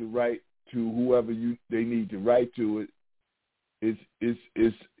people to write to whoever they need to write to,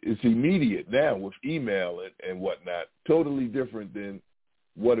 it's immediate now with email and whatnot. Totally different than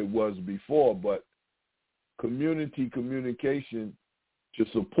what it was before, but community communication to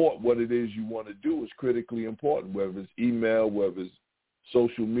support what it is you want to do is critically important, whether it's email, whether it's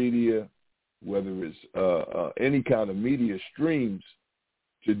social media, whether it's any kind of media streams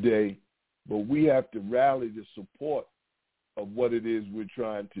today. But we have to rally the support of what it is we're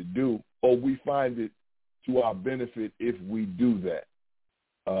trying to do, or we find it to our benefit if we do that.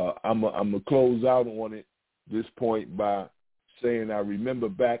 I'm going to close out on this point by saying I remember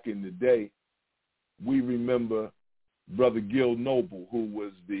back in the day, we remember Brother Gil Noble, who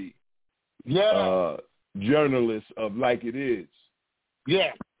was the journalist of Like It Is.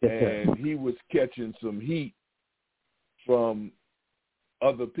 Yeah. And he was catching some heat from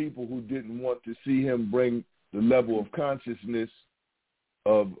other people who didn't want to see him bring the level of consciousness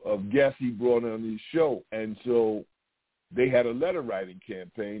of guests he brought on his show. And so they had a letter writing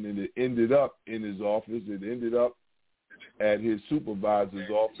campaign, and it ended up in his office. It ended up at his supervisor's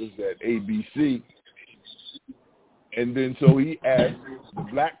office at ABC. And then so he asked the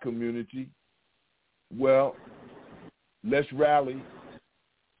black community, well, let's rally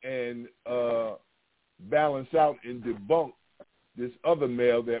and balance out and debunk this other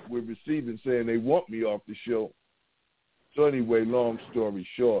mail that we're receiving saying they want me off the show. So anyway, long story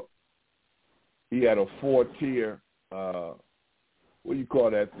short, he had a 4-tier, what do you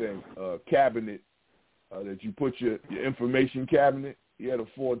call that thing, cabinet that you put your information cabinet. He had a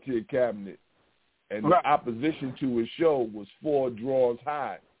 4-tier cabinet. And the opposition to his show was 4 drawers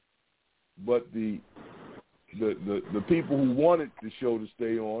high. But the people who wanted the show to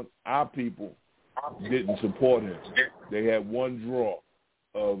stay on, our people, didn't support him. They had 1 draw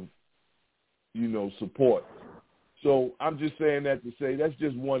of, support. So I'm just saying that to say that's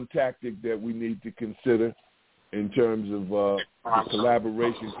just one tactic that we need to consider in terms of the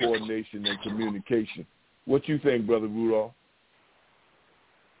collaboration, coordination, and communication. What you think, Brother Rudolph?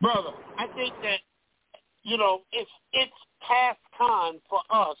 Brother, I think that, it's past time for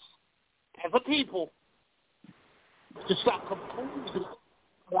us as a people to stop complaining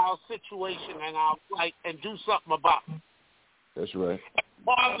our situation and our plight and do something about it. That's right. And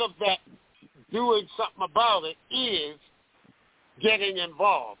part of that doing something about it is getting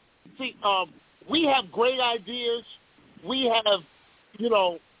involved. See, we have great ideas. We have,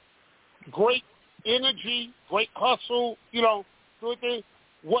 great energy, great hustle, good thing.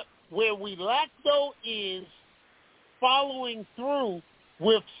 Where we lack, though, is following through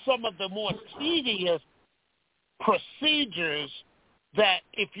with some of the more tedious procedures that,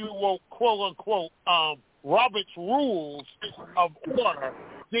 if you will, quote unquote, Robert's rules of order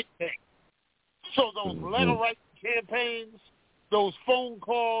dictate. So those letter writing campaigns, those phone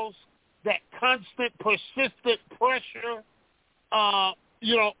calls, that constant, persistent pressure, on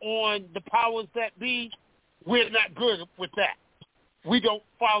the powers that be, we're not good with that. we don't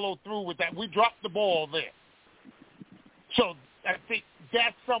follow through with that. We drop the ball there. So I think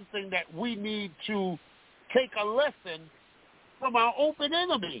that's something that we need to take a lesson from our open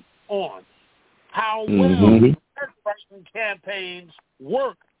enemy on. How well writing campaigns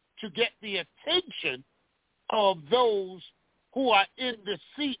work to get the attention of those who are in the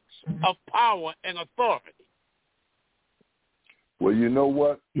seats of power and authority. Well, you know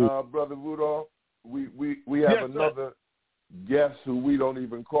what, Brother Rudolph? We have another guest who we don't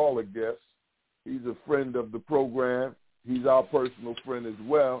even call a guest. He's a friend of the program. He's our personal friend as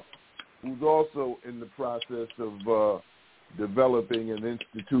well, who's also in the process of developing an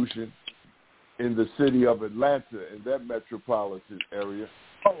institution in the city of Atlanta, in that metropolitan area.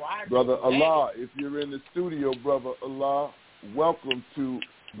 Brother Allah, if you're in the studio, Brother Allah, welcome to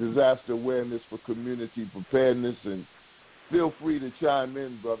Disaster Awareness for Community Preparedness, and feel free to chime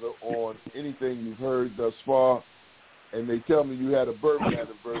in, brother, on anything you've heard thus far. And they tell me you had a birth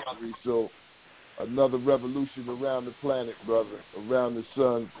anniversary, so another revolution around the planet, brother, around the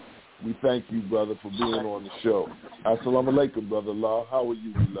sun. We thank you, brother, for being on the show. Assalamu alaikum, Brother Allah. How are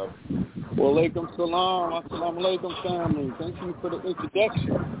you, beloved? Wa alaikum salam. Assalamu alaikum, family. Thank you for the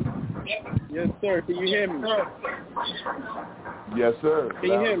introduction. Yes, sir. Can you hear me? Yes, sir. Can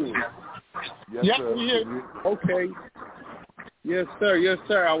you hear me? Yes, sir. Yeah. Okay. Yes, sir. Yes,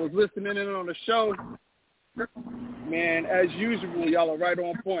 sir. I was listening in on the show. Man, as usual, y'all are right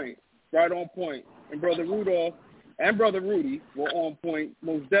on point. Right on point. And Brother Rudolph and Brother Rudy were on point,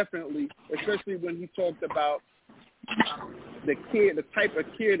 most definitely, especially when he talked about the care, the type of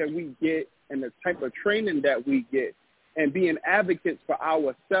care that we get and the type of training that we get, and being advocates for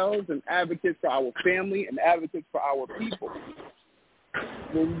ourselves and advocates for our family and advocates for our people.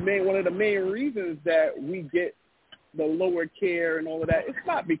 One of the main reasons that we get the lower care and all of that, it's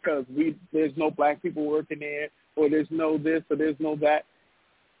not because there's no black people working there, or there's no this, or there's no that.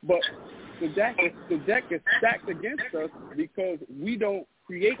 But the deck is stacked against us because we don't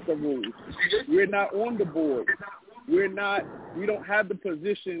create the rules. We're not on the board. We don't have the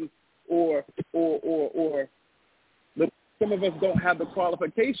positions, or some of us don't have the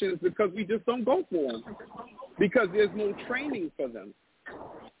qualifications because we just don't go for them, because there's no training for them.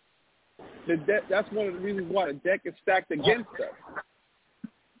 That's one of the reasons why the deck is stacked against us.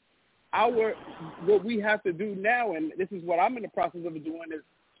 What we have to do now, and this is what I'm in the process of doing, is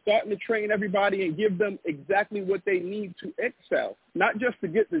starting to train everybody and give them exactly what they need to excel, not just to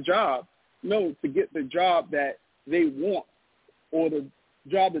get the job, no, to get the job that they want or the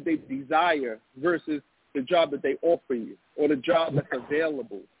job that they desire versus the job that they offer you or the job that's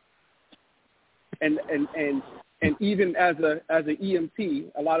available. And even as an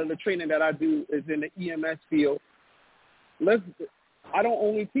EMT, a lot of the training that I do is in the EMS field. I don't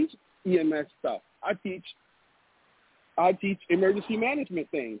only teach EMS stuff. I teach emergency management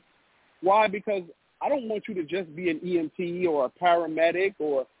things. Why? Because I don't want you to just be an EMT or a paramedic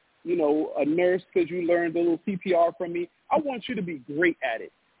or, a nurse because you learned a little CPR from me. I want you to be great at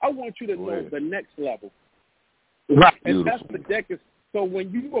it. I want you to know the next level. Right. And that's the deck. So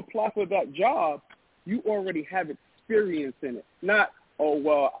when you apply for that job, you already have experience in it. Not,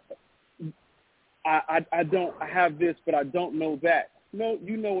 I have this, but I don't know that. No,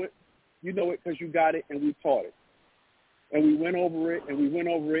 you know it. You know it because you got it and we taught it. And we went over it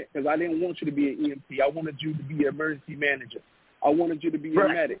because I didn't want you to be an EMT. I wanted you to be an emergency manager. I wanted you to be a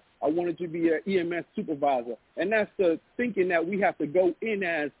medic. I wanted you to be an EMS supervisor. And that's the thinking that we have to go in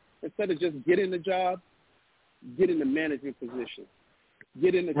as, instead of just getting the job, get in the management position,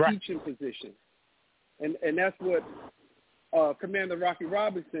 get in the teaching position. And that's what Commander Rocky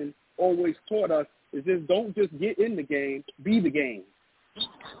Robinson always taught us, is just don't just get in the game, be the game.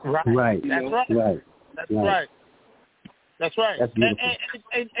 Right. That's right. That's right. That's right. That's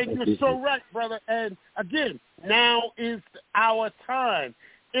and you're so right, brother. And again, now is our time.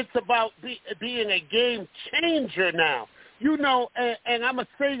 It's about being a game changer now. And I'm going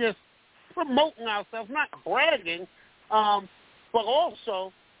to say this, promoting ourselves, not bragging, but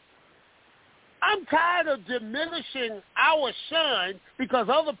also I'm tired of diminishing our shine because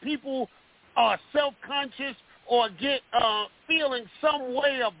other people are self-conscious or get feeling some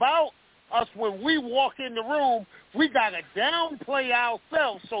way about us when we walk in the room. We got to downplay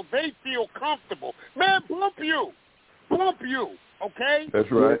ourselves so they feel comfortable. Man, bump you, okay? That's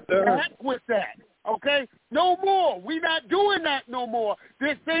right. Heck with that, okay? No more. We not doing that no more.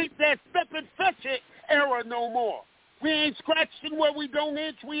 This ain't that step and fetch it era no more. We ain't scratching where we don't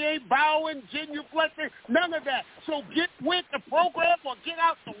itch. We ain't bowing, genuflecting, none of that. So get with the program or get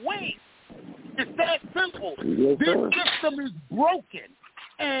out the way. It's that simple. Yes, this system is broken.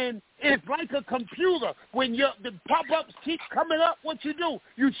 And it's like a computer. When the pop-ups keep coming up, what you do,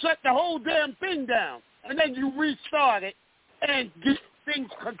 you shut the whole damn thing down, and then you restart it and get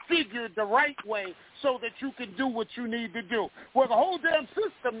things configured the right way so that you can do what you need to do. Well, the whole damn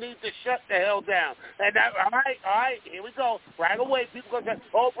system needs to shut the hell down. And that, all right, here we go. Right away, people going to say,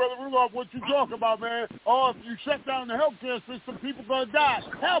 oh, Brother Rudolph, what you talking about, man? Oh, if you shut down the healthcare system, people going to die.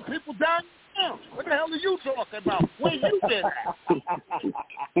 Hell, people die now. What the hell are you talking about? Where you been at?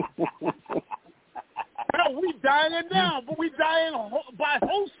 No, we dying now, but we dying by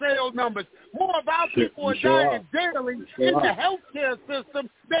wholesale numbers. More of our people are dying daily in the healthcare system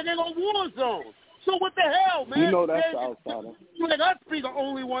than in a war zone. So what the hell, man? You know that's outsider. Let us be the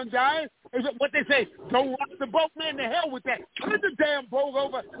only one dying. Is what they say, don't rock the boat, man, to hell with that. Turn the damn boat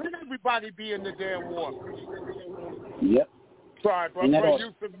over. Let everybody be in the damn war. Yep. Sorry, bro. Bro,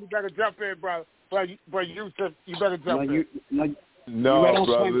 Yusef, you better jump in, bro. Bro, Yusef, you better jump in. No, you're right on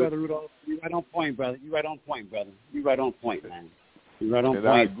brother. point, Brother Rudolph. You're right on point, brother. You're right on point, brother. You're right on point, man. You're right on and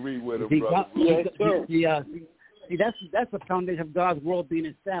point. I agree with him, brother. See, that's the foundation of God's world being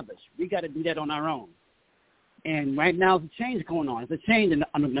established. We got to do that on our own. And right now, there's a change going on. It's a change, and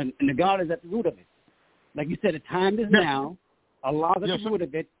the God is at the root of it. Like you said, the time is now. Allah is at the root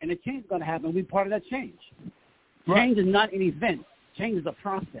of it, and the change is going to happen. We're part of that change. Right. Change is not an event. Change is a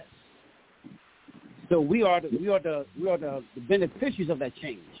process. So we are the beneficiaries of that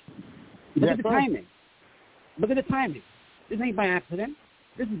change. Look at the timing. Look at the timing. This ain't by accident.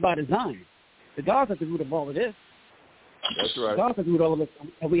 This is by design. The God's at the root of all of this. That's right. God's at the root of all of this,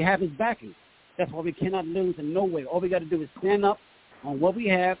 and we have His backing. That's why we cannot lose in no way. All we got to do is stand up on what we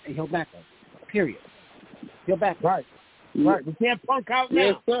have, and He'll back us. Period. He'll back us. Right. Right. We can't punk out now.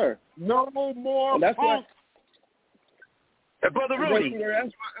 Yes, sir. No more and that's punk. Brother Rudy.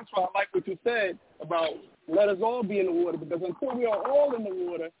 That's why I like what you said about let us all be in the water, because until we are all in the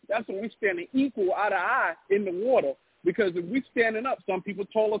water, that's when we standing equal eye to eye in the water. Because if we standing up, some people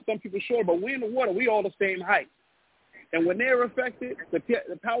taller, some people shorter, but we're in the water, we all the same height. And when they're affected, the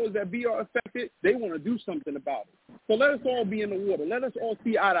powers that be are affected, they want to do something about it. So let us all be in the water. Let us all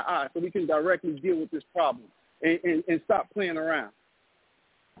see eye to eye so we can directly deal with this problem and stop playing around.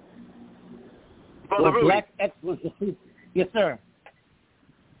 Brother Rudy. Black excellence. Yes, sir.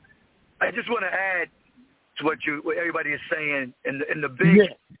 I just want to add to what everybody is saying in the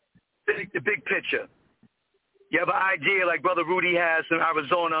big picture. You have an idea like Brother Rudy has in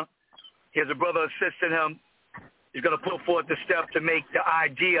Arizona. He has a brother assisting him. He's going to put forth the step to make the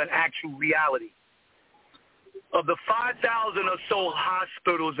idea an actual reality. Of the 5,000 or so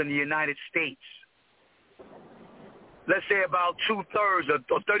hospitals in the United States, let's say about 2/3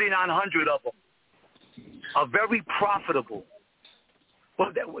 or 3,900 of them are very profitable.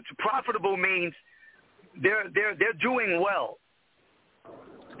 Well, what's profitable means they're doing well.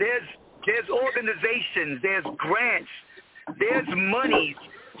 There's organizations, there's grants, there's monies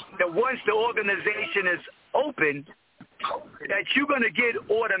that once the organization is open, that you're going to get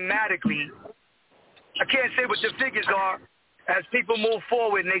automatically. I can't say what the figures are as people move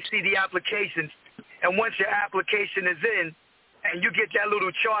forward and they see the applications. And once your application is in and you get that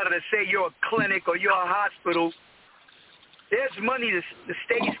little charter to say you're a clinic or you're a hospital, there's money the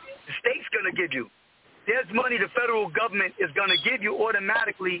state's going to give you. There's money the federal government is going to give you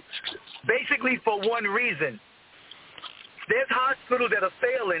automatically, basically for one reason. There's hospitals that are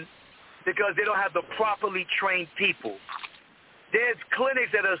failing because they don't have the properly trained people. There's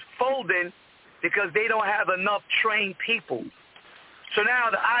clinics that are folding because they don't have enough trained people. So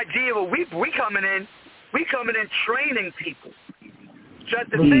now the idea of we coming in training people. So at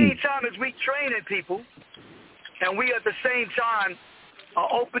the same time as we training people, and we at the same time are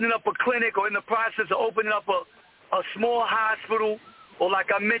opening up a clinic or in the process of opening up a small hospital, or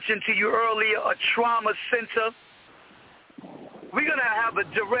like I mentioned to you earlier, a trauma center, we're going to have a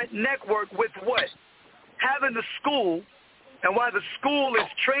direct network with what? Having the school, and while the school is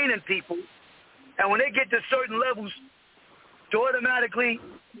training people, and when they get to certain levels to automatically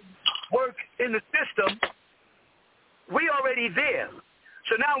work in the system, we already there.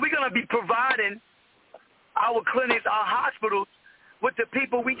 So now we're going to be providing our clinics, our hospitals, with the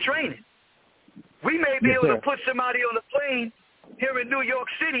people we training. We may be able to put somebody on a plane here in New York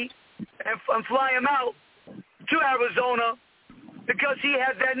City and fly him out to Arizona because he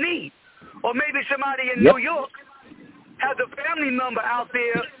has that need. Or maybe somebody in New York has a family member out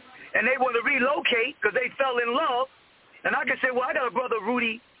there and they want to relocate because they fell in love. And I can say, well, I got a brother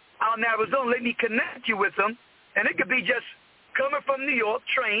Rudy out in Arizona. Let me connect you with him. And it could be just coming from New York,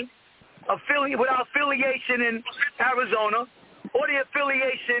 trained, with our affiliation in Arizona, or the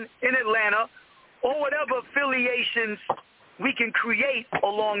affiliation in Atlanta, or whatever affiliations we can create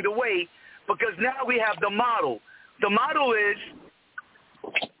along the way, because now we have the model. The model is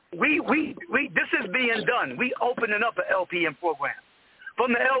this is being done. We opening up an LPN program.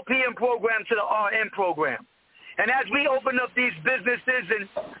 From the LPN program to the RN program. And as we open up these businesses, and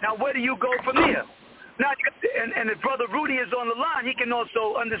now where do you go from here? Now, and if Brother Rudy is on the line, he can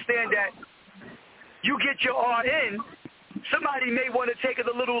also understand that you get your RN, somebody may want to take it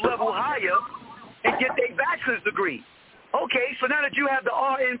a little level higher and get their bachelor's degree. Okay, so now that you have the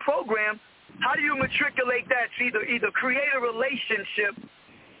RN program, how do you matriculate that to either create a relationship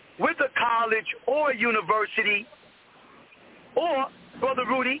with a college or a university, or, Brother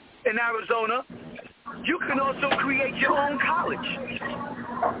Rudy, in Arizona, you can also create your own college.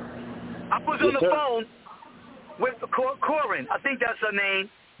 I was on the phone with Corin. I think that's her name.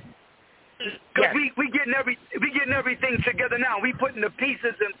 Because we getting everything together now. We putting the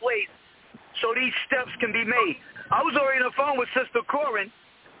pieces in place so these steps can be made. I was already on the phone with Sister Corin,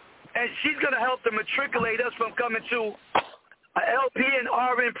 and she's going to help to matriculate us from coming to an LPN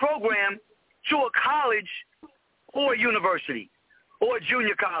RN program to a college or a university or a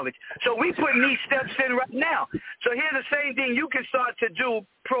junior college. So we putting these steps in right now. So here's the same thing you can start to do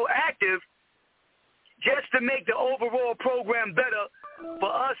proactive just to make the overall program better for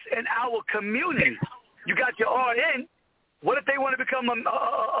us and our community. You got your RN. What if they want to become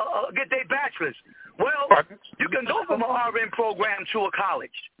get their bachelor's? Well, you can go from an RN program to a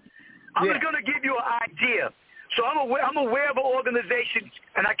college. I'm just going to give you an idea. So I'm aware of an organization,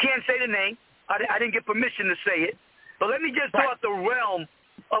 and I can't say the name. I didn't get permission to say it. But let me just throw out the realm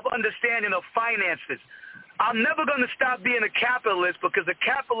of understanding of finances. I'm never going to stop being a capitalist, because a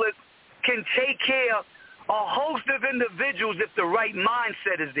capitalist can take care of a host of individuals if the right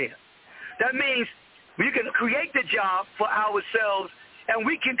mindset is there. That means we can create the job for ourselves, and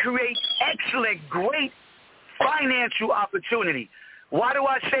we can create excellent, great financial opportunity. Why do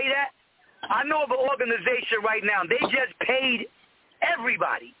I say that? I know of an organization right now. They just paid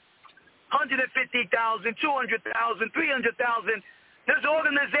everybody. $150,000, $200,000, $300,000. This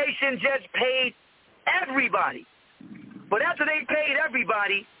organization just paid everybody. But after they paid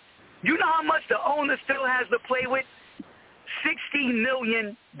everybody, you know how much the owner still has to play with? $60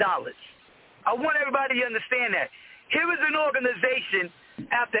 million. I want everybody to understand that. Here is an organization,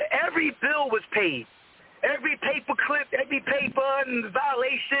 after every bill was paid, every paper clip, every paper and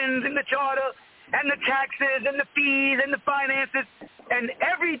violations in the charter, and the taxes and the fees and the finances and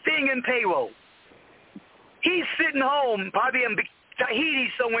everything in payroll. He's sitting home, probably in Tahiti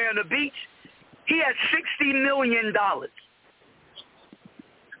somewhere on the beach. He has $60 million.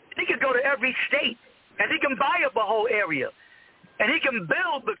 He could go to every state, and he can buy up a whole area, and he can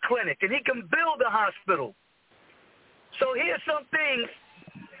build the clinic, and he can build the hospital. So here's some things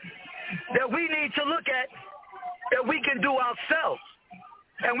that we need to look at that we can do ourselves.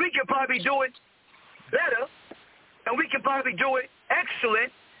 And we can probably do it better, and we can probably do it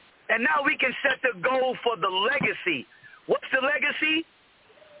excellent, and now we can set the goal for the legacy. What's the legacy?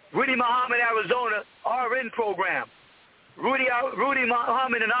 Rudy Muhammad, Arizona, RN program. Rudy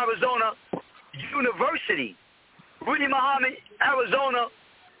Muhammad in Arizona University. Rudy Muhammad, Arizona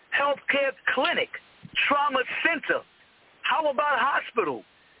Healthcare Clinic, Trauma Center. How about hospital?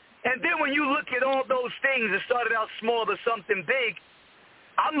 And then when you look at all those things, it started out small to something big.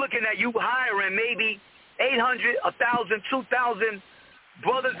 I'm looking at you hiring maybe 800, 1,000, 2,000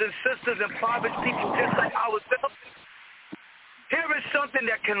 brothers and sisters and fathers, people just like ourselves. Here is something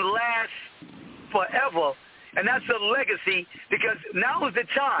that can last forever, and that's a legacy, because now is the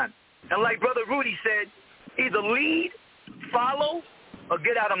time. And like Brother Rudy said, either lead, follow, or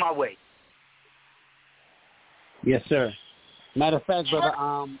get out of my way. Yes, sir. Matter of fact, brother,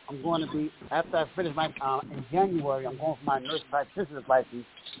 I'm going to be, after I finish my, in January, I'm going for my nurse practitioner's license.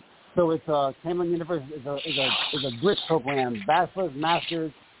 So it's Cambridge University is a GRIT program, bachelor's,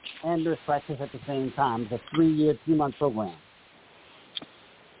 master's, and nurse practice at the same time. It's a 3-year, 3-month program.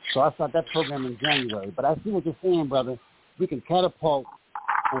 So I start that program in January. But I see what you're saying, brother. We can catapult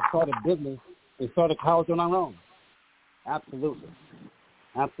and start a business and start a college on our own. Absolutely.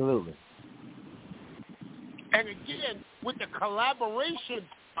 Absolutely. And again, with the collaboration,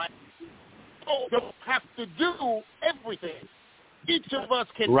 you don't have to do everything. Each of us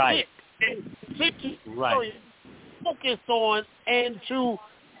can pick and particularly focus on and to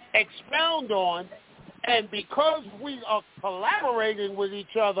expound on. And because we are collaborating with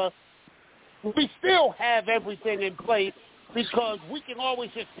each other, we still have everything in place, because we can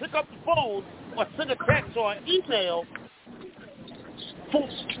always just pick up the phone or send a text or an email for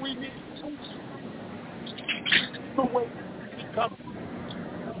we need the way we come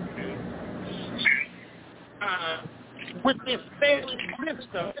with this failing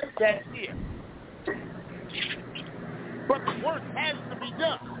system that's here. But the work has to be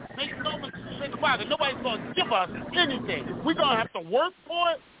done. Make no mistake about it. Nobody's going to give us anything. We're going to have to work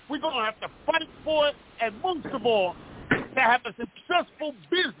for it. We're going to have to fight for it. And most of all, to have a successful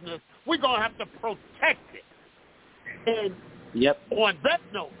business, we're going to have to protect it. And on that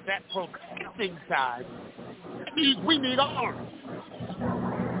note, that protecting side, we need arms.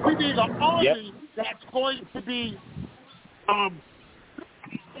 We need an army that's going to be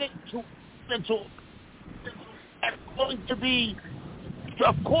that's going to be,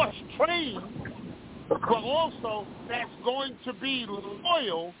 of course, trained, but also that's going to be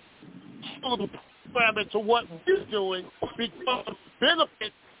loyal to the program and to what we're doing, because of the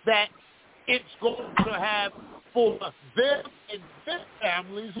benefits that it's going to have for them and their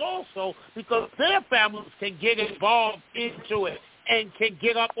families also, because their families can get involved into it and can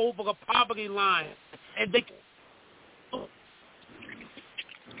get up over the poverty line, and they can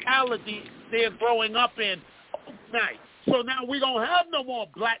reality they're growing up in overnight. So now we don't have no more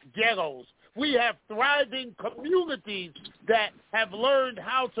black ghettos. We have thriving communities that have learned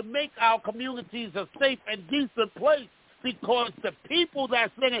how to make our communities a safe and decent place, because the people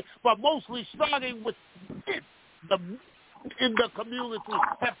that's in it, but mostly starting with in the community,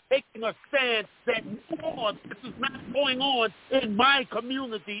 have taken a stand that more, this is not going on in my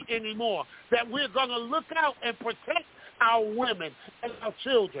community anymore, that we're going to look out and protect our women and our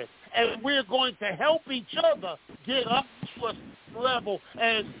children, and we're going to help each other get up to a level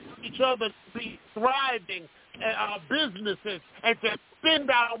and each other to be thriving in our businesses, and to spend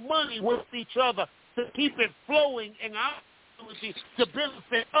our money with each other to keep it flowing in our community to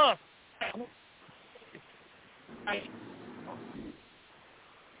benefit us.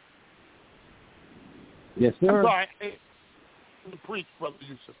 Yes, sir. I'm sorry. I'm the preach, Brother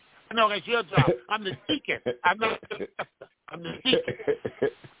Yusef. I know that's your job. I'm the deacon. I'm not the pastor. I'm the deacon.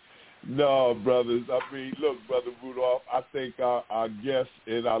 No, brothers. I mean, look, Brother Rudolph, I think our guests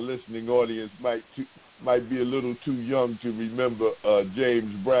and our listening audience might be a little too young to remember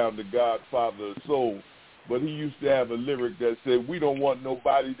James Brown, the Godfather of Soul. But he used to have a lyric that said, "We don't want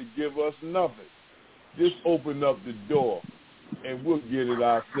nobody to give us nothing. Just open up the door, and we'll get it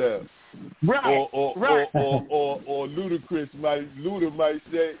ourselves." Right. Or Luda might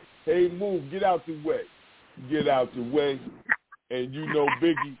say, "Hey, move, get out the way. Get out the way." And you know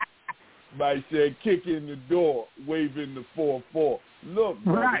Biggie might say, "Kick in the door, waving the 4-4. Look,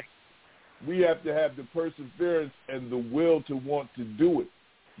 brother, right. We have to have the perseverance and the will to want to do it.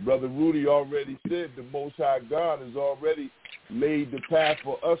 Brother Rudy already said the Most High God has already laid the path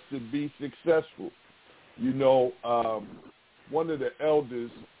for us to be successful. You know, one of the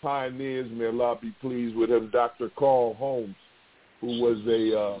elders, pioneers, may Allah be pleased with him, Dr. Carl Holmes, who was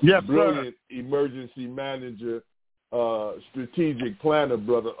a brilliant emergency manager, strategic planner,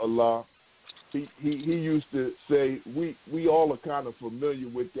 Brother Allah. He used to say, we all are kind of familiar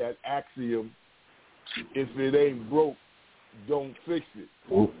with that axiom, if it ain't broke, don't fix it.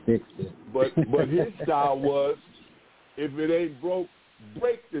 Don't fix it. But his style was, if it ain't broke,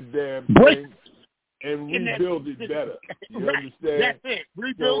 break the damn thing and rebuild it better. You understand? That's it.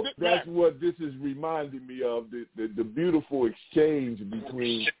 Rebuild it better. That's what this is reminding me of, the beautiful exchange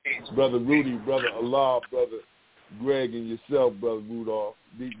between Brother Rudy, Brother Allah, Brother Greg, and yourself, Brother Rudolph.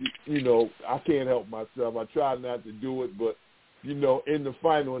 You know, I can't help myself. I try not to do it, but, you know, in the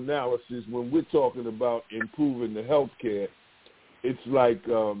final analysis, when we're talking about improving the health care, it's like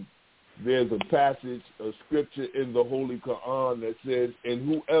there's a passage, a scripture in the Holy Quran that says, and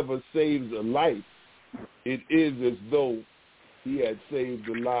whoever saves a life, it is as though he had saved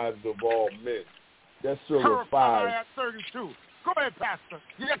the lives of all men. That's Surah 5. Ayat 32. Go ahead, Pastor.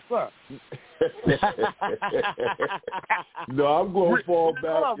 Yes, sir. No, I'm going to fall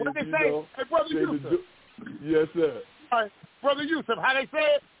back. What did they say? Hey, Brother Yusef. Yes, sir. All right. Brother Yusef, how they say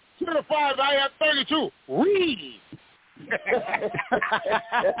it? Surah 5, Ayat 32. Read.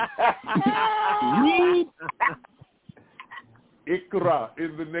 Read. Ikra,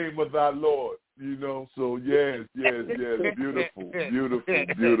 in the name of thy Lord. You know, so yes,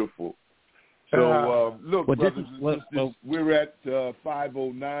 beautiful. So, look, brothers and sisters, we're at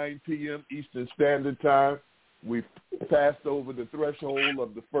 5:09 p.m. Eastern Standard Time. We've passed over the threshold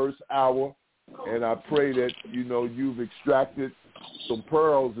of the first hour, and I pray that, you know, you've extracted some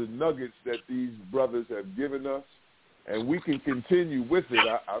pearls and nuggets that these brothers have given us, and we can continue with it.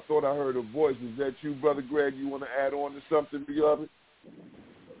 I thought I heard a voice. Is that you, Brother Greg? You want to add on to something, beloved?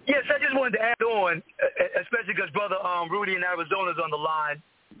 Yes, I just wanted to add on, especially because Brother Rudy in Arizona is on the line.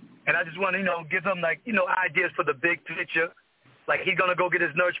 And I just want to, you know, give him, like, you know, ideas for the big picture. Like, he's going to go get his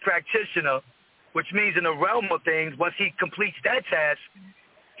nurse practitioner which means in the realm of things, once he completes that task,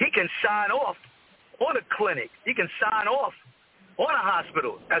 he can sign off on a clinic. He can sign off on a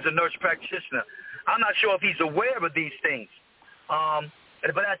hospital as a nurse practitioner. I'm not sure if he's aware of these things.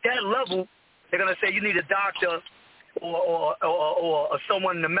 But at that level, they're going to say you need a doctor or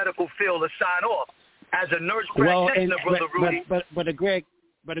someone in the medical field to sign off. As a nurse practitioner, Brother Rudy.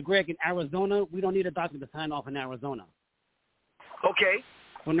 But Greg, in Arizona, we don't need a doctor to sign off in Arizona. Okay.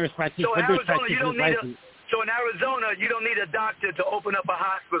 For nurse practitioner. So in Arizona, you don't need a doctor to open up a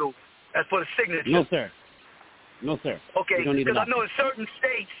hospital as for the signature. No, sir. Okay, because I know in certain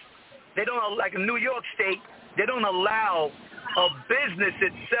states, they don't, like in New York State, they don't allow a business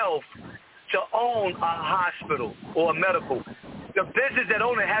itself to own a hospital or a medical. The business that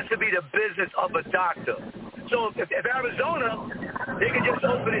owns it has to be the business of a doctor. So if Arizona, they can just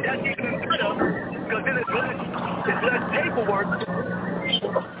open it. That's even better because then it's less paperwork,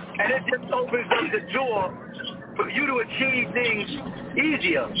 and it just opens up the door for you to achieve things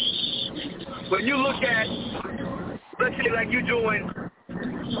easier. When you look at, let's say like you doing,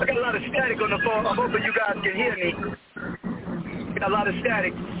 I got a lot of static on the phone. I'm hoping you guys can hear me. Got a lot of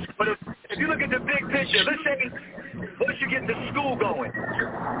static. But if you look at the big picture, let's say once you get the school going,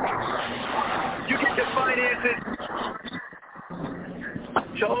 you get the finances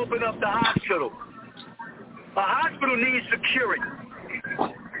to open up the hospital. A hospital needs security.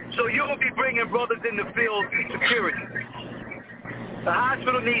 So you'll be bringing brothers in the field security. The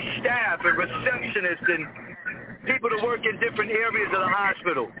hospital needs staff and receptionists and people to work in different areas of the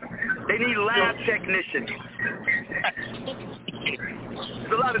hospital. They need lab technicians.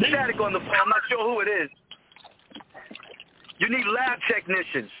 There's a lot of static on the phone. I'm not sure who it is. You need lab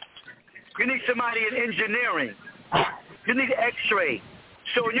technicians. You need somebody in engineering. You need x-ray.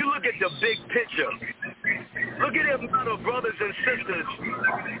 So when you look at the big picture, look at the amount of brothers and sisters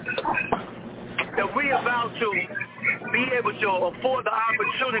that we about to be able to afford the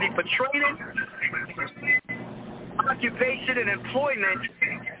opportunity for training, occupation, and employment,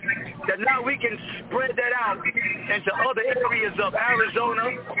 that now we can spread that out into other areas of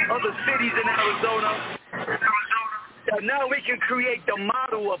Arizona, other cities in Arizona. That now we can create the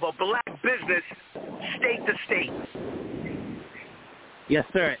model of a black business state to state. Yes,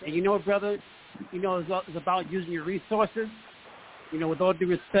 sir. And you know what, brother? You know, it's about using your resources. You know, with all due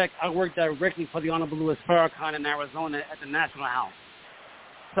respect, I work directly for the Honorable Louis Farrakhan in Arizona at the National House.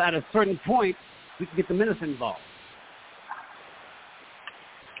 So at a certain point, we can get the minister involved.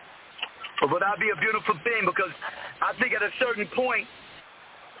 But that'd be a beautiful thing because I think at a certain point,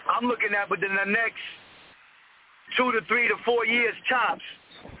 I'm looking at within the next 2 to 3 to 4 years tops,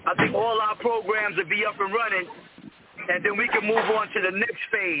 I think all our programs will be up and running, and then we can move on to the next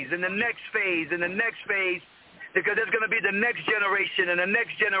phase and the next phase and the next phase, because there's going to be the next generation and the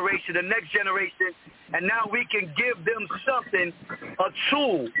next generation, the next generation, and now we can give them something, a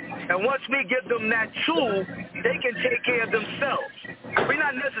tool. And once we give them that tool, they can take care of themselves. We're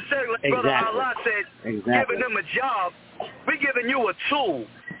not necessarily, like Brother Allah said, giving them a job. We're giving you a tool.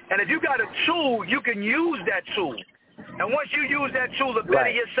 And if you got a tool, you can use that tool. And once you use that tool to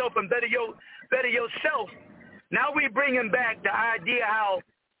better yourself and better yourself, now we're bringing back the idea how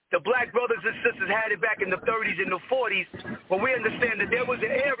the black brothers and sisters had it back in the 30s and the 40s, when we understand that there was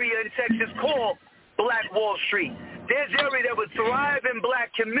an area in Texas called Black Wall Street. There's an area that would thrive in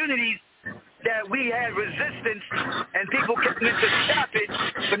black communities that we had resistance and people came in to stop it.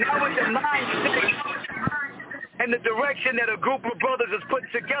 But now with the mindset and the direction that a group of brothers has put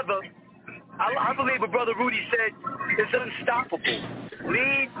together, I believe what Brother Rudy said is unstoppable.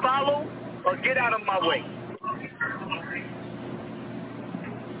 Lead, follow, or get out of my way.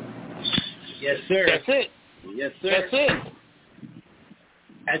 Yes, sir. That's it. Yes, sir. That's it.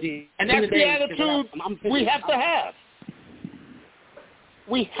 And that's the attitude we have to have.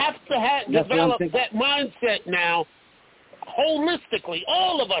 We have to develop that mindset now holistically.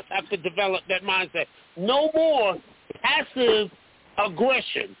 All of us have to develop that mindset. No more passive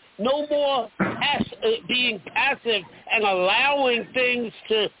aggression. No more being passive and allowing things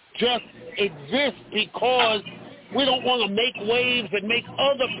to just exist because we don't want to make waves and make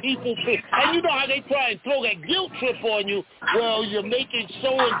other people feel. And you know how they try and throw that guilt trip on you. Well, you're making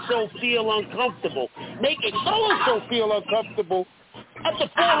so-and-so feel uncomfortable. Making so-and-so feel uncomfortable. After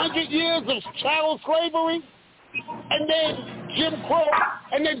 400 years of chattel slavery, and then Jim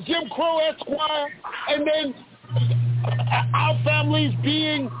Crow Esquire, and then our families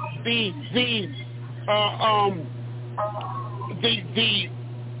being the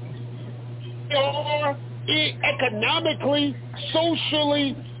economically,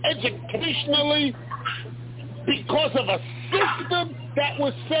 socially, educationally, because of a system that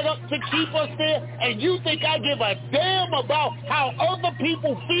was set up to keep us there, and you think I give a damn about how other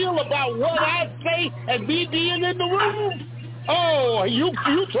people feel about what I say and me being in the room? Oh, you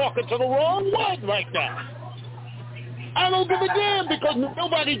talking to the wrong one right now. I don't give a damn because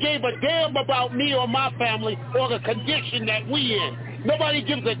nobody gave a damn about me or my family or the condition that we in. Nobody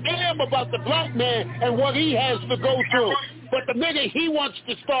gives a damn about the black man and what he has to go through. But the minute he wants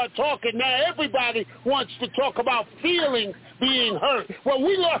to start talking, now everybody wants to talk about feelings being hurt. Well,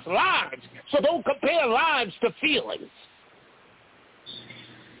 we lost lives, so don't compare lives to feelings.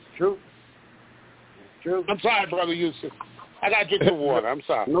 True. I'm sorry, Brother Yusef. I got to get your water. I'm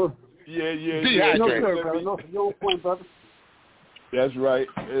sorry. No. Yeah. No, sir, brother. No, you're on point, brother. That's right.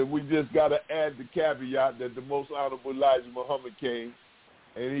 And we just got to add the caveat that the Most Honorable Elijah Muhammad came,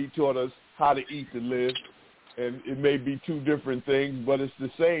 and he taught us how to eat to live. And it may be two different things, but it's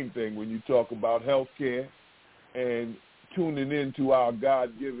the same thing when you talk about health care and tuning into our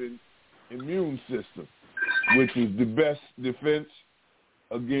God-given immune system, which is the best defense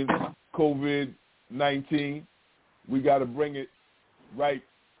against COVID-19. We got to bring it right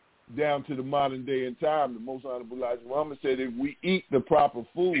down to the modern day and time. The Most Honorable Elijah Muhammad said if we eat the proper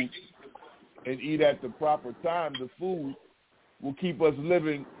food and eat at the proper time, the food will keep us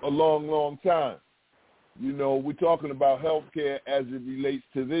living a long, long time. You know, we're talking about health care as it relates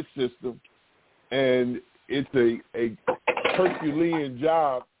to this system, and it's a Herculean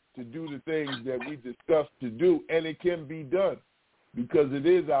job to do the things that we discussed to do, and it can be done because it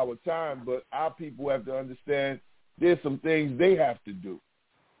is our time, but our people have to understand there's some things they have to do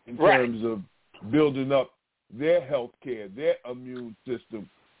in terms of building up their health care, their immune system,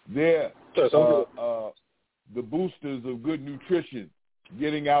 their the boosters of good nutrition,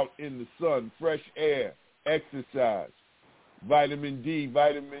 getting out in the sun, fresh air, exercise, vitamin D,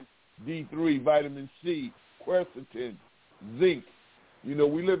 vitamin D3, vitamin C, quercetin, zinc. You know,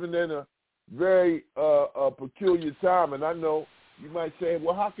 we're living in a very peculiar time, and I know you might say,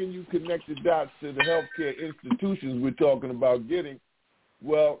 well, how can you connect the dots to the healthcare institutions we're talking about getting?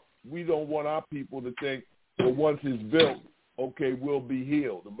 Well, we don't want our people to think, well, once it's built, okay, we'll be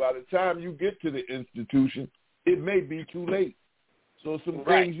healed. And by the time you get to the institution, it may be too late. So some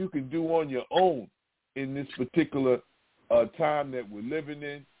things you can do on your own in this particular time that we're living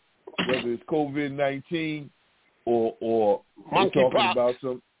in, whether it's COVID-19 or we're talking about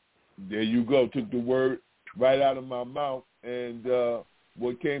some, there you go, took the word right out of my mouth. And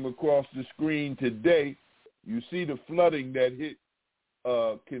what came across the screen today, you see the flooding that hit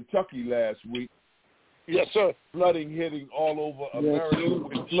Kentucky last week. Yes, sir. Flooding hitting all over America.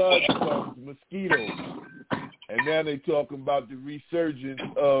 With flood comes mosquitoes. And now they're talking about the resurgence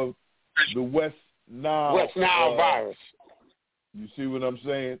of the West Nile virus. You see what I'm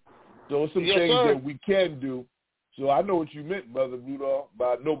saying? So some things that we can do. So I know what you meant, Brother Rudolph,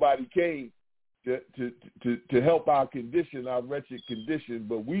 by nobody came to help our condition, our wretched condition,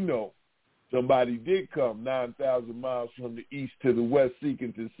 but we know somebody did come 9,000 miles from the east to the west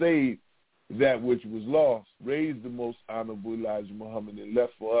seeking to save that which was lost, raised the Most Honorable Elijah Muhammad and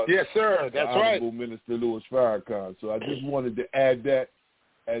left for us. Yes, sir. That's right. Honorable Minister Louis Farrakhan. So I just wanted to add that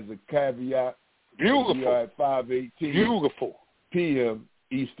as a caveat. Beautiful. We are at 5:18 p.m.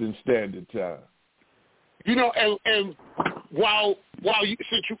 Eastern Standard Time. You know, and while you,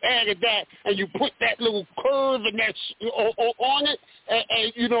 since you added that and you put that little curve and that's on it,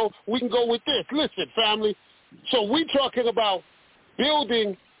 and you know, we can go with this. Listen, family. So we're talking about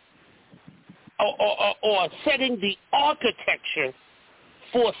building or setting the architecture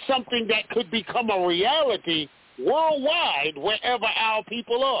for something that could become a reality worldwide wherever our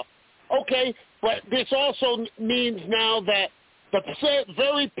people are. Okay, but this also means now that the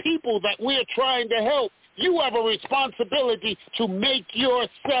very people that we're trying to help, you have a responsibility to make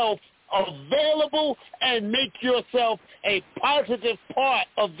yourself available and make yourself a positive part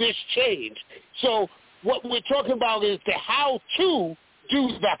of this change. So what we're talking about is the how to do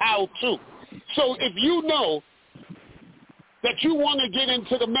the how to. So if you know that you want to get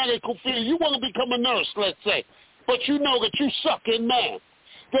into the medical field, you want to become a nurse, let's say, but you know that you suck in math,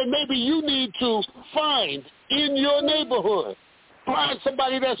 then maybe you need to find in your neighborhood, find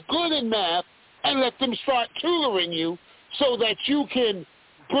somebody that's good in math and let them start tutoring you so that you can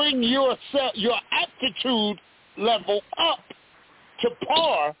bring your aptitude level up to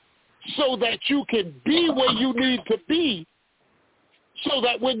par so that you can be where you need to be so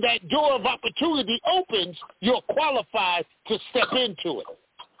that when that door of opportunity opens, you're qualified to step into it.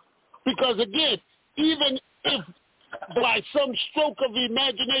 Because, again, even if by some stroke of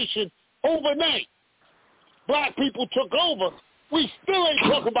imagination overnight black people took over, we still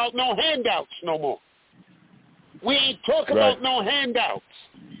ain't talking about no handouts no more. We ain't talking about no handouts.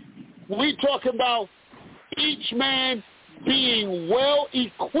 We talking about each man being well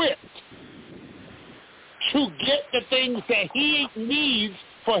equipped to get the things that he needs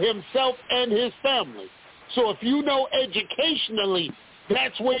for himself and his family. So if you know educationally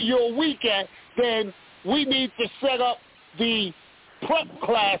that's where you're weak at, then we need to set up the prep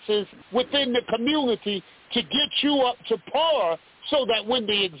classes within the community to get you up to par so that when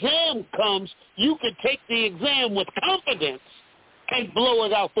the exam comes, you can take the exam with confidence and blow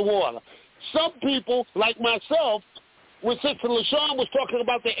it out the water. Some people, like myself, when Sister LaShawn was talking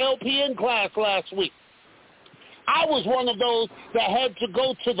about the LPN class last week, I was one of those that had to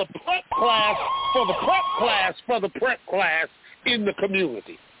go to the prep class for the prep class for the prep class in the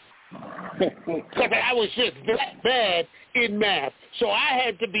community. Because I was just that bad in math. So I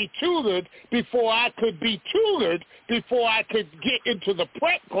had to be tutored before I could be tutored, before I could get into the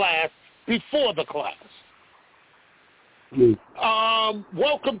prep class before the class.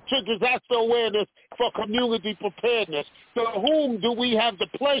 Welcome to Disaster Awareness for Community Preparedness. To whom do we have the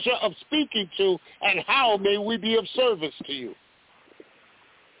pleasure of speaking to, and how may we be of service to you?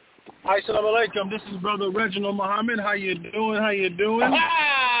 Hi, Assalamu alaikum. This is Brother Reginald Muhammad. How you doing?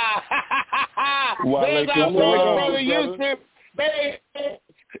 There's our brother Yusef.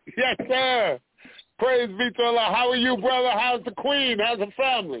 Yes, sir. Praise be to Allah. How are you, brother? How's the queen? How's the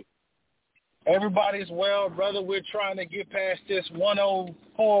family? Everybody's well, brother. We're trying to get past this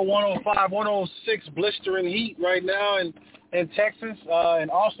 104, 105, 106 blistering heat right now in Texas, in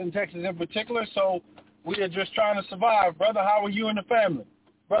Austin, Texas in particular. So we are just trying to survive. Brother, how are you and the family?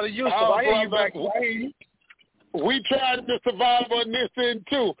 Brother Yusef, I hear you back. We tried to survive on this end,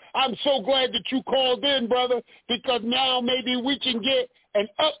 too. I'm so glad that you called in, brother, because now maybe we can get an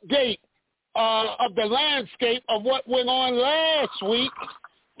update of the landscape of what went on last week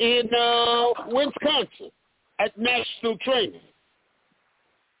in Wisconsin at National Training.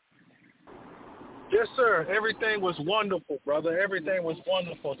 Yes, sir. Everything was wonderful, brother. Everything was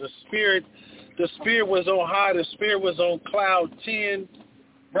wonderful. The spirit was on high. The spirit was on cloud 10,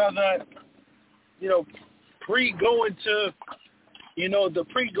 brother. You know, pre-going to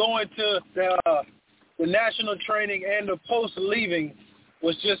the national training and the post-leaving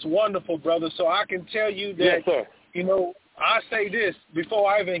was just wonderful, brother. So I can tell you that, yes, you know, I say this before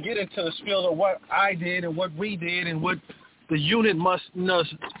I even get into the spiel of what I did and what we did and what the unit must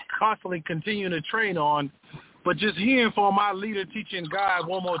constantly continue to train on. But just hearing from my leader teaching guide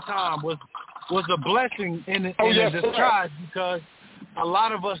one more time was a blessing in a disguise, because a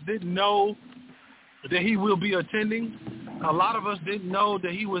lot of us didn't know that he will be attending. A lot of us didn't know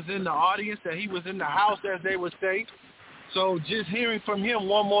that he was in the audience, that he was in the house, as they would say. So just hearing from him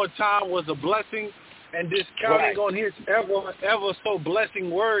one more time was a blessing, and just counting on his ever so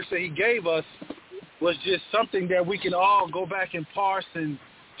blessing words that he gave us was just something that we can all go back and parse and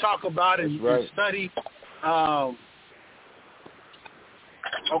talk about and study.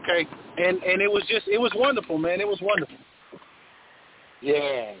 Okay, and it was wonderful, man. It was wonderful.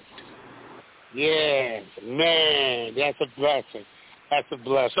 Yeah. Yes, man, that's a blessing. That's a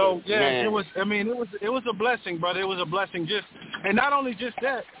blessing. So yeah, man. it was a blessing, brother. It was a blessing. And not only just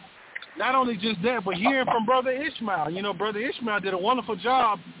that, but hearing from Brother Ishmael. You know, Brother Ishmael did a wonderful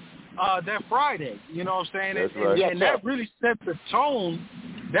job that Friday. You know what I'm saying? That's right. And that really set the tone.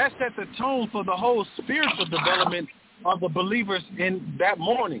 That set the tone for the whole spiritual development of the believers in that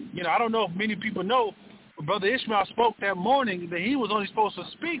morning. You know, I don't know if many people know, but Brother Ishmael spoke that morning that he was only supposed to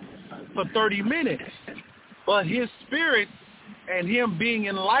speak for 30 minutes. But his spirit and him being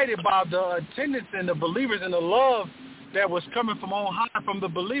enlightened by the attendance and the believers and the love that was coming from on high from the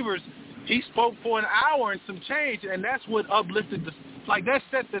believers, he spoke for an hour and some change, and that's what uplifted that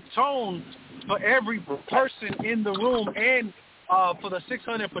set the tone for every person in the room and for the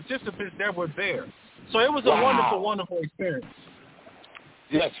 600 participants that were there. So it was a wonderful, wonderful experience.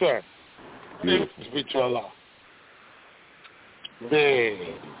 Yes, sir. Man.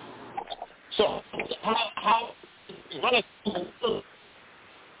 So how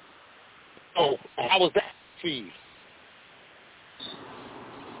was that received?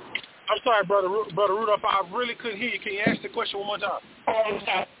 I'm sorry, Brother Rudolph, I really couldn't hear you. Can you ask the question one more time?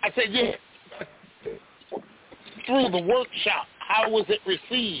 I said, yeah. Through the workshop, how was it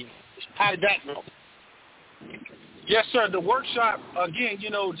received? How did that go? Yes, sir. The workshop, again, you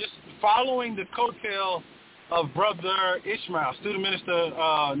know, just following the coattail of Brother Ishmael, Student Minister,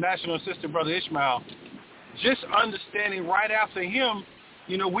 National Assistant Brother Ishmael, just understanding right after him,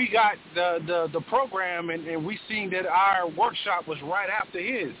 you know, we got the program and we seen that our workshop was right after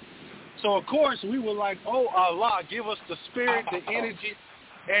his. So, of course, we were like, oh, Allah, give us the spirit, the energy,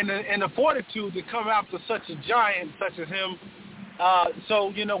 and the fortitude to come after such a giant such as him. So,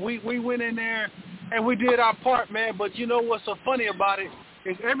 you know, we went in there and we did our part, man. But you know what's so funny about it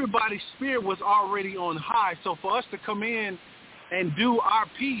is everybody's spirit was already on high. So for us to come in and do our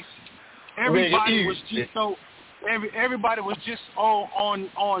piece, everybody was just everybody was just on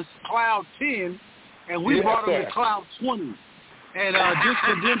cloud 10, and we brought them to cloud 20. And just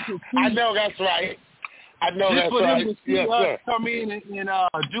for them to see, I know that's right. Just for them to see us come in and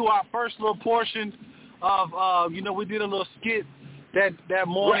do our first little portion of, you know, we did a little skit that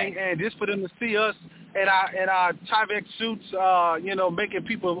morning, and just for them to see us in our Tyvek suits, you know, making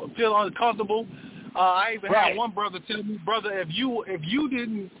people feel uncomfortable. I even had one brother tell me, brother, if you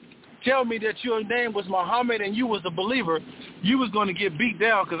didn't tell me that your name was Muhammad and you was a believer, you was going to get beat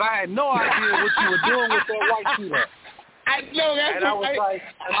down because I had no idea what you were doing with that white suit on. I know that's and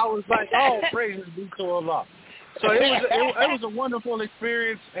I was like, oh, praises be to Allah. So it was a wonderful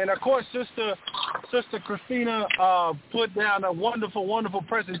experience, and of course, Sister Christina put down a wonderful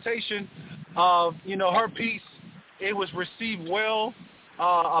presentation of, you know, her piece. It was received well.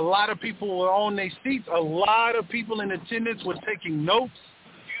 A lot of people were on their seats. A lot of people in attendance were taking notes.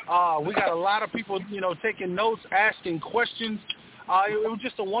 We got a lot of people, you know, taking notes, asking questions. It was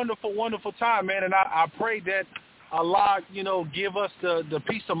just a wonderful time, man. And I pray that Allah, you know, give us the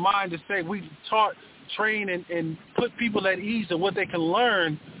peace of mind to say we taught, train, and put people at ease of what they can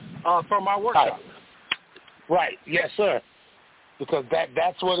learn from our workshop. Right. Yes, sir. Because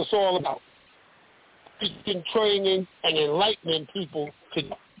that's what it's all about. Teaching, training, and enlightening people to.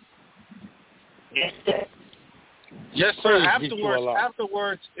 Yes, sir. Yes, sir.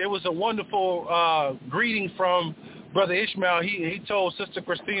 Afterwards, it was a wonderful greeting from Brother Ishmael. He told Sister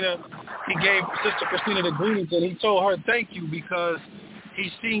Christina, he gave Sister Christina the greetings, and he told her thank you because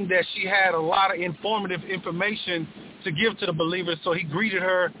he's seen that she had a lot of informative information to give to the believers. So he greeted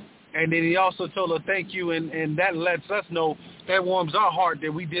her, and then he also told her thank you, and that lets us know, that warms our heart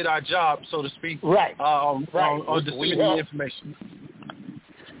that we did our job, so to speak, on disseminating information.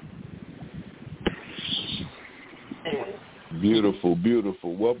 Beautiful,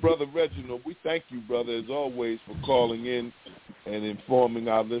 beautiful. Well, Brother Reginald, we thank you, brother, as always, for calling in and informing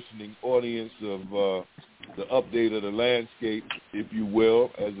our listening audience of the update of the landscape, if you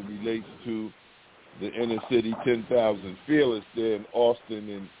will, as it relates to the inner city 10,000 fearless there in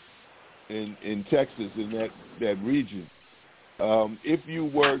Austin and in Texas, in that region. If you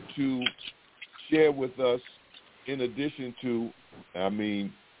were to share with us, in addition to,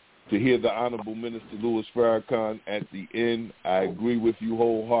 to hear the Honorable Minister Louis Farrakhan at the end, I agree with you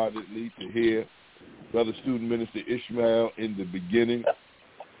wholeheartedly. To hear Brother Student Minister Ishmael in the beginning,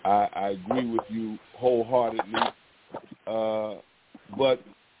 I agree with you wholeheartedly. But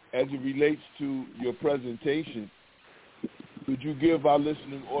as it relates to your presentation, could you give our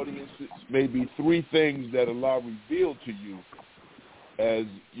listening audiences maybe 3 things that Allah revealed to you as,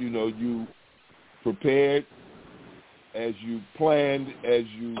 you know, you prepared, as you planned, as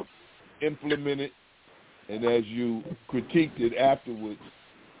you implemented, and as you critiqued it afterwards?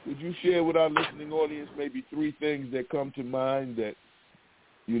 Could you share with our listening audience maybe 3 things that come to mind that,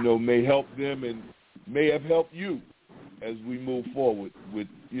 you know, may help them and may have helped you as we move forward with,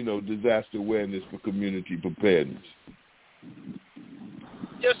 you know, disaster awareness for community preparedness?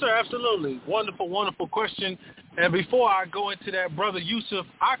 Yes, sir, absolutely. Wonderful question. And before I go into that, Brother Yusef,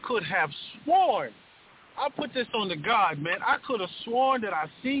 I could have sworn, I'll put this on the God, man, I could have sworn that I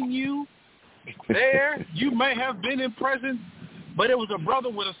seen you there. You may have been in presence, but it was a brother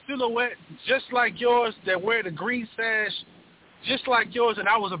with a silhouette just like yours that wear the green sash just like yours, and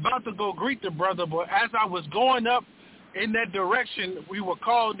I was about to go greet the brother, but as I was going up in that direction, we were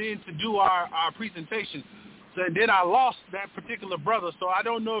called in to do our presentation. So then I lost that particular brother. So I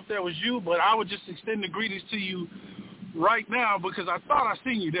don't know if that was you, but I would just extend the greetings to you right now because I thought I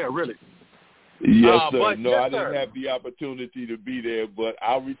seen you there, really. Yes, sir. No, I didn't have the opportunity to be there, but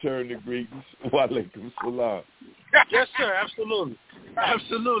I'll return the greetings. Wa alaikum salam. Yes, sir. Absolutely.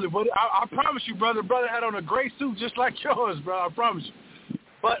 Absolutely. But I promise you, brother had on a gray suit just like yours, bro. I promise you.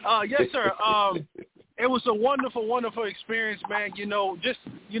 But, yes, sir. It was a wonderful experience, man. You know, just,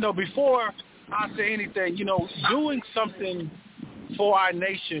 you know, before I say anything, you know, doing something for our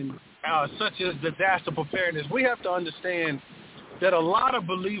nation, such as disaster preparedness, we have to understand that a lot of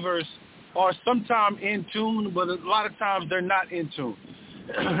believers are sometimes in tune, but a lot of times they're not in tune.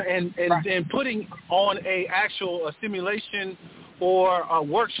 And putting on a simulation or a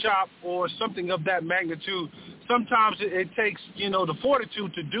workshop or something of that magnitude, sometimes it takes, you know, the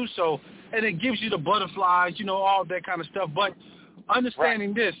fortitude to do so, and it gives you the butterflies, you know, all that kind of stuff. But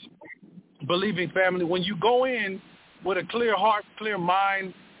understanding this, believing family, when you go in with a clear heart, clear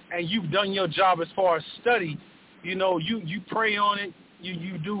mind, and you've done your job as far as study, you pray on it.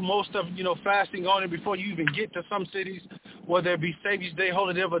 You do most of, fasting on it before you even get to some cities, whether it be Savior's Day,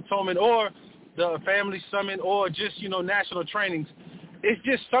 Holy Day of Atonement, or the Family Summit, or just, national trainings. It's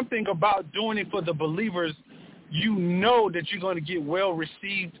just something about doing it for the believers. You know that you're going to get well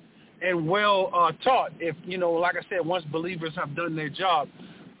received and well taught if, like I said, once believers have done their job.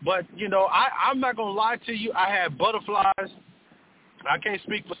 But, I'm not going to lie to you. I had butterflies. I can't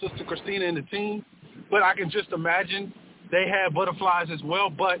speak for Sister Christina and the team, but I can just imagine they had butterflies as well.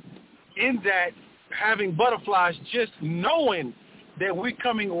 But in that, having butterflies, just knowing that we're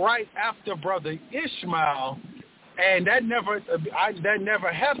coming right after Brother Ishmael, and that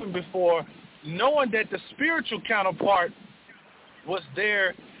never happened before, knowing that the spiritual counterpart was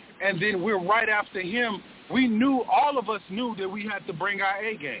there, and then we're right after him, all of us knew that we had to bring our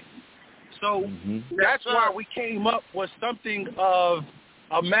A game. So that's why we came up with something of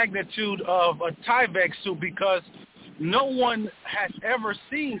a magnitude of a Tyvek suit, because no one has ever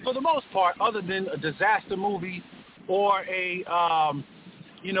seen, for the most part, other than a disaster movie or a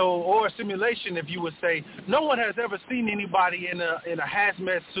or a simulation, if you would say, no one has ever seen anybody in a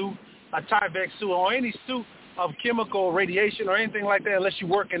hazmat suit, a Tyvek suit, or any suit of chemical radiation or anything like that, unless you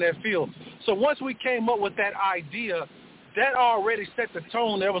work in that field. So once we came up with that idea, that already set the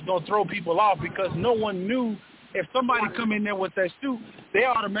tone that was going to throw people off, because no one knew if somebody come in there with that suit, they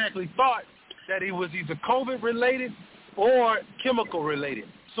automatically thought that it was either COVID-related or chemical-related.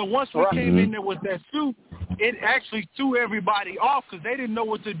 So once we came in there with that suit, it actually threw everybody off because they didn't know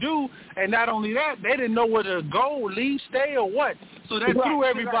what to do. And not only that, they didn't know where to go, leave, stay, or what. So that threw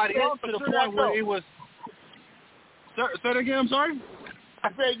everybody off to the point where it was... Say that again, I'm sorry? I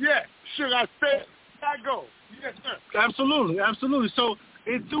said, yes. Should I say I go? Yes, sir. Absolutely. So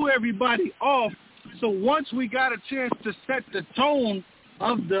it threw everybody off. So once we got a chance to set the tone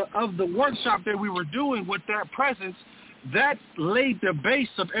of the workshop that we were doing with that presence, that laid the base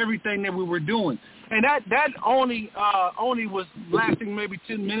of everything that we were doing. And that only was lasting maybe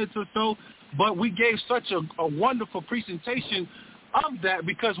 10 minutes or so, but we gave such a wonderful presentation of that,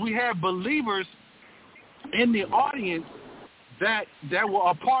 because we had believers in the audience that were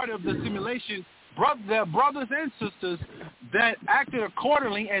a part of the simulation, brothers and sisters that acted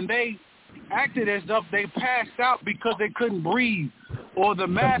accordingly, and they acted as if they passed out because they couldn't breathe or the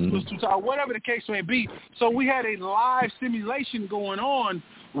mask was too tight, whatever the case may be. So we had a live simulation going on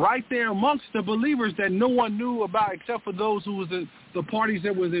right there amongst the believers that no one knew about except for those who was the parties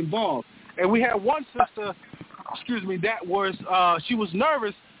that was involved. And we had one sister, that was, she was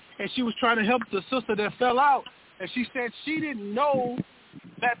nervous, and she was trying to help the sister that fell out. And she said she didn't know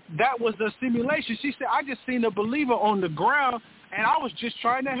that was a simulation. She said, I just seen a believer on the ground, and I was just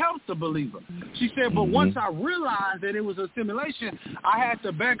trying to help the believer. She said, but once I realized that it was a simulation, I had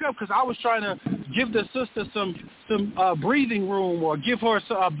to back up because I was trying to give the sister some breathing room or give her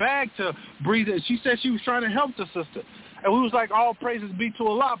a bag to breathe in. She said she was trying to help the sister. And we was like, all praises be to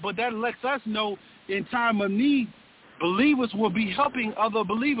Allah, but that lets us know in time of need, believers will be helping other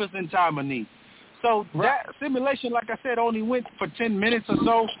believers in time of need. So that simulation, like I said, only went for 10 minutes or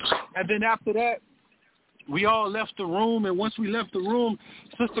so, and then after that, we all left the room, and once we left the room,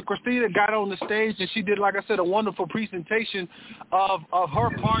 Sister Christina got on the stage, and she did, like I said, a wonderful presentation of her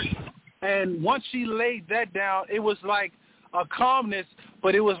part. And once she laid that down, it was like a calmness,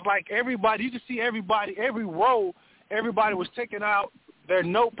 but it was like everybody, you could see everybody, every row, everybody was taking out their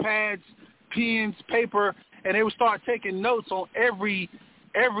notepads, pens, paper, and they would start taking notes on every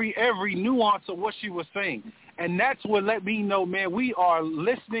nuance of what she was saying. And that's what let me know, man, we are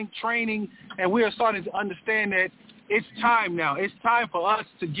listening, training, and we are starting to understand that it's time now. It's time for us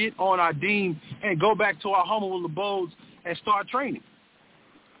to get on our deen and go back to our humble abodes and start training.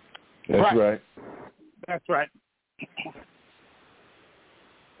 That's right. That's right.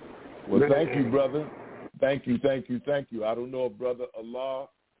 Well, thank you, brother. Thank you. I don't know if Brother Allah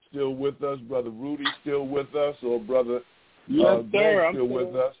still with us, Brother Rudy still with us, or Brother Yes, sir. still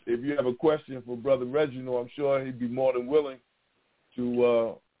with us. If you have a question for Brother Reginald, I'm sure he'd be more than willing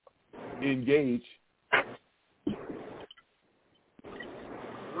to engage.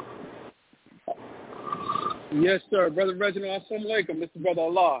 Yes, sir. Brother Reginald, assalamu alaikum, Mr. Brother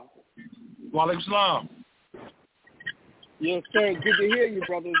Allah. Wa alaikum salam. Yes, sir. Good to hear you,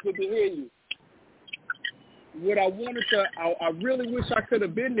 brother. Good to hear you. What I wanted to, I really wish I could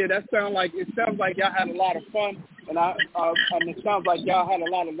have been there. It sounds like y'all had a lot of fun, and it sounds like y'all had a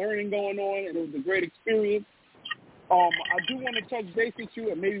lot of learning going on, and it was a great experience. I do want to touch base with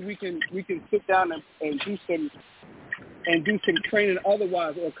you, and maybe we can sit down and do some training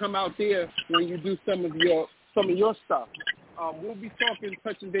otherwise, or come out there when you do some of your some of your stuff. We'll be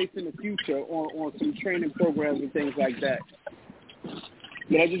touching base in the future on some training programs and things like that.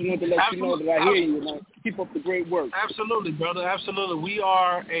 But I just wanted to let you know that I hear you, and keep up the great work. Absolutely, brother. Absolutely. We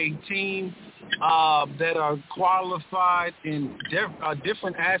are a team that are qualified in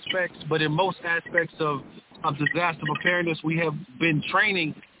different aspects, but in most aspects of disaster preparedness. We have been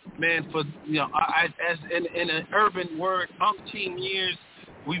training, man, for, as in an urban word, umpteen years.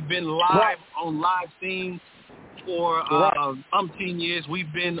 We've been live on live scenes for umpteen years.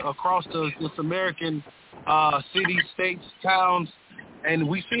 We've been across this American cities, states, towns, and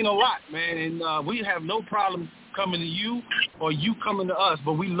we've seen a lot, man. And we have no problem coming to you or you coming to us,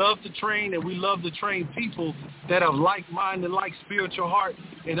 but we love to train, and we love to train people that have like mind and like spiritual heart,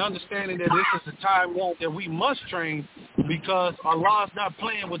 and understanding that this is a time that we must train, because Allah's not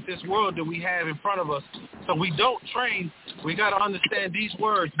playing with this world that we have in front of us. So we don't train. We got to understand these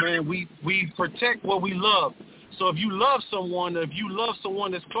words, man. We protect what we love. So if you love someone,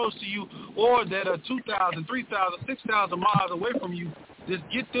 that's close to you, or that are 2,000, 3,000, 6,000 miles away from you, just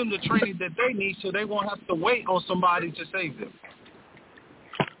get them the training that they need so they won't have to wait on somebody to save them.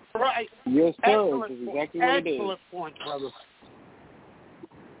 Right. Yes, sir. Excellent, exactly what it is. Excellent point, brother.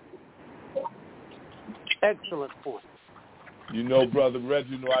 Excellent point. Brother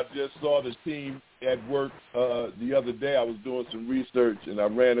Reginald, I just saw the team at work the other day. I was doing some research, and I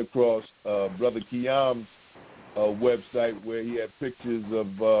ran across Brother Kiam's website where he had pictures of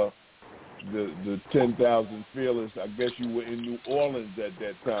the 10,000 Fearless. I guess you were in New Orleans at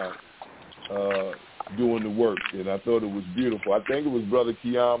that time doing the work, and I thought it was beautiful. I think it was Brother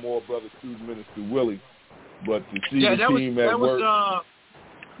Kiam or Brother Student Minister Willie, but to see the team at work.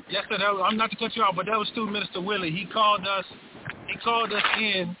 Yes, sir. I'm not to cut you off, but that was Student Minister Willie. He called us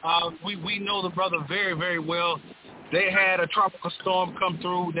in. We know the brother very, very well. They had a tropical storm come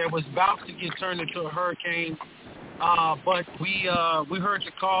through that was about to get turned into a hurricane. But we heard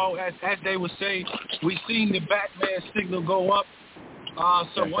the call. As they would say, we seen the Batman signal go up.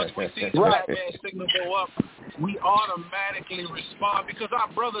 So once we see the Batman signal go up, we automatically respond, because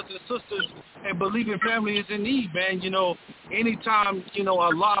our brothers and sisters and believing family is in need, man. Anytime,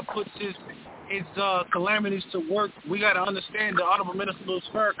 Allah puts his calamities to work, we got to understand the Honorable Minister Louis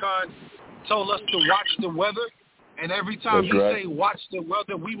Farrakhan told us to watch the weather. And every time he say watch the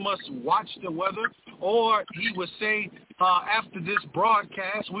weather, we must watch the weather. Or he would say after this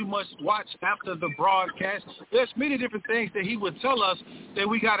broadcast, we must watch after the broadcast. There's many different things that he would tell us that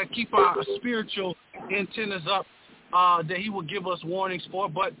we got to keep our spiritual antennas up, that he would give us warnings for.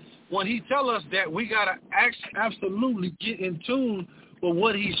 But when he tell us that, we got to absolutely get in tune with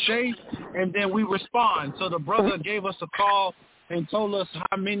what he says, and then we respond. So the brother gave us a call and told us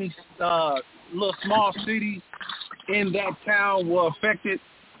how many little small cities in that town were affected,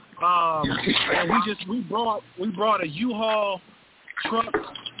 and we brought a U-Haul truck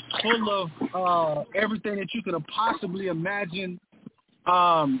full of everything that you could possibly imagine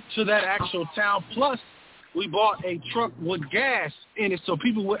to that actual town. Plus, we bought a truck with gas in it, so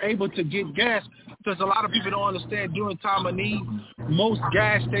people were able to get gas, because a lot of people don't understand during time of need, most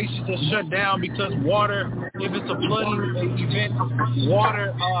gas stations are shut down because water, if it's a flooding event,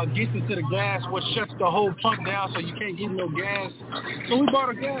 water gets into the gas, which shuts the whole pump down, so you can't get no gas. So we bought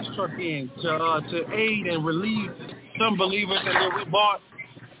a gas truck in to aid and relieve some believers, and then we bought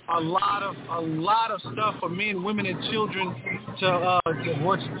a lot of stuff for men, women, and children to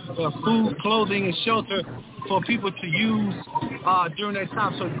watch food, clothing, and shelter for people to use during that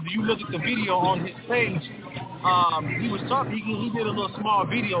time. So if you look at the video on his page, he was talking. He did a little small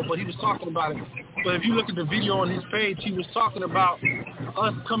video, but he was talking about it. But if you look at the video on his page, he was talking about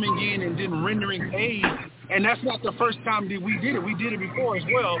us coming in and then rendering aid. And that's not the first time that we did it. We did it before as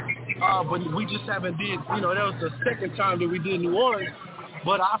well, but we just haven't did. That was the second time that we did New Orleans.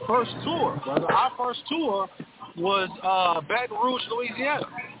 But our first tour was Baton Rouge, Louisiana.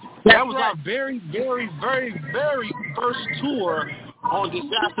 That was our very, very, very, very first tour on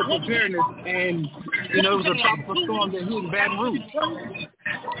disaster preparedness, and it was a tropical storm that hit Baton Rouge.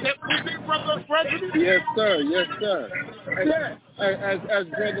 Yes, sir. Yes, sir. As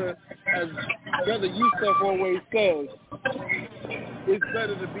brother Yusef always says, it's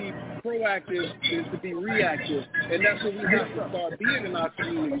better to be proactive than to be reactive, and that's what we have to start being in our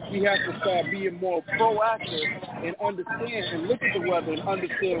communities. We have to start being more proactive and understand and look at the weather and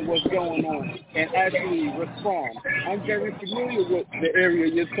understand what's going on and actually respond. I'm very familiar with the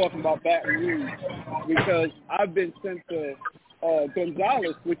area you're talking about, Baton Rouge, because I've been sent to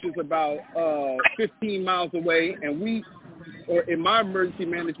Gonzales, which is about 15 miles away, and in my emergency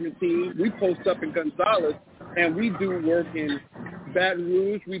management team, we post up in Gonzales, and we do work in Baton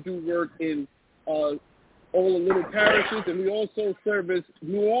Rouge. We do work in all the little parishes, and we also service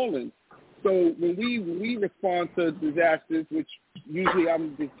New Orleans. So when we respond to disasters, which usually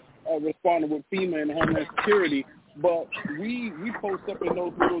I'm responding with FEMA and Homeland Security, but we post up in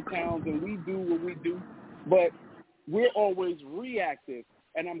those little towns and we do what we do, but we're always reactive.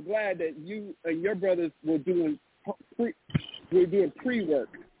 And I'm glad that you and your brothers were doing pre-work.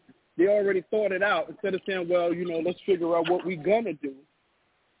 They already thought it out instead of saying, well, let's figure out what we're going to do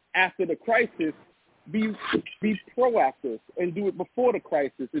after the crisis. Be proactive and do it before the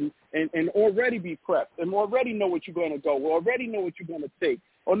crisis and already be prepped and already know what you're going to go, or already know what you're going to take,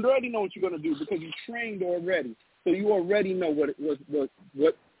 or already know what you're going to do because you trained already. So you already know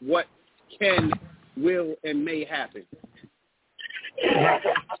what can, will, and may happen.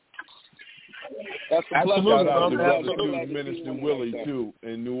 That's a blessing. Shout out to Brother too, Minister Willie too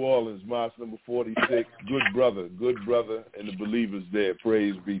in New Orleans, Mosque number 46. Good brother, and the believers there.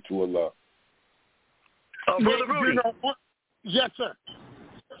 Praise be to Allah. Brother Rudy. Yes, sir.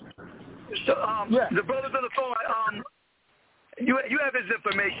 So, the brother's on the phone. You have his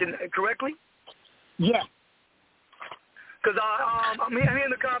information correctly? Yeah. Because I'm hearing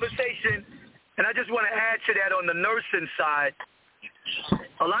the conversation, and I just want to add to that on the nursing side.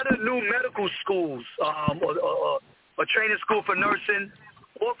 A lot of new medical schools or training school for nursing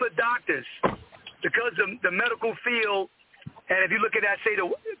or for doctors, because the medical field, and if you look at that, say the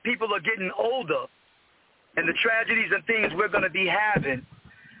people are getting older, and the tragedies and things we're going to be having,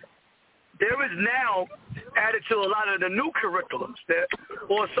 there is now added to a lot of the new curriculums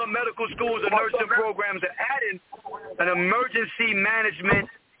or some medical schools and nursing programs are adding an emergency management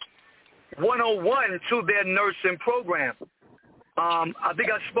 101 to their nursing program. I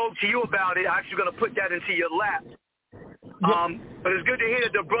think I spoke to you about it. I'm actually going to put that into your lap. But it's good to hear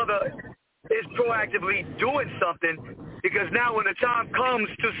that the brother is proactively doing something, because now when the time comes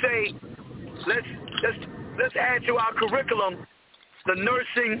to say, let's add to our curriculum the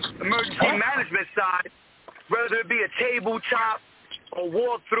nursing emergency management side, whether it be a tabletop, a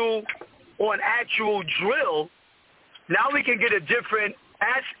walkthrough, or an actual drill, now we can get a different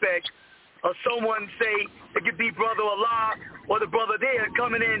aspect of someone, say, it could be Brother Allah or the brother there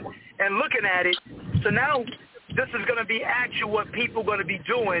coming in and looking at it. So now this is going to be actual what people are going to be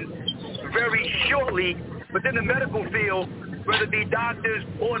doing very shortly within the medical field, whether it be doctors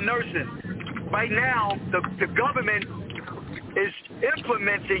or nurses. Right now, the government is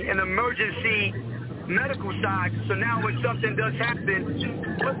implementing an emergency medical side. So now when something does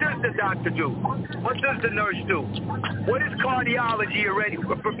happen, what does the doctor do? What does the nurse do? What is cardiology already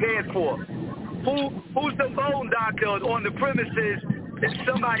prepared for? Who's the bone doctor on the premises if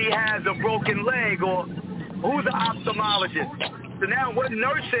somebody has a broken leg, or who's the ophthalmologist? So now what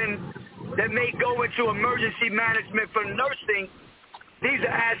nursing that may go into emergency management for nursing, these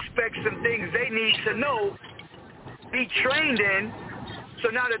are aspects and things they need to know, be trained in, so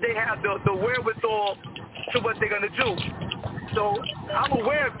now that they have the wherewithal to what they're going to do. So I'm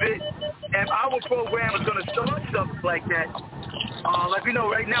aware of it, and our program is going to start something like that. Like we know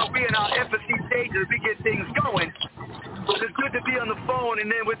right now, we're in our infancy stages, we get things going. But it's good to be on the phone,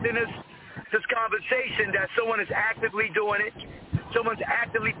 and then within this conversation that someone is actively doing it, someone's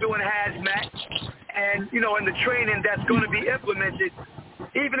actively doing hazmat, and, in the training that's going to be implemented,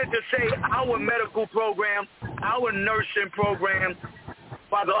 even if to say our medical program, our nursing program,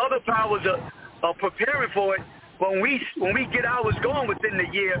 while the other powers are preparing for it, when we get ours going within the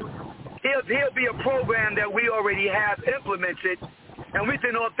year, there'll be a program that we already have implemented, and we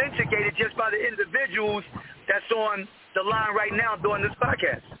can authenticate it just by the individuals that's on the line right now doing this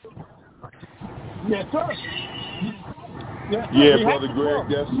podcast. Yes, sir. Yeah, Brother Greg,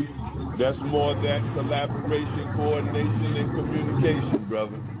 that's more that collaboration, coordination, and communication,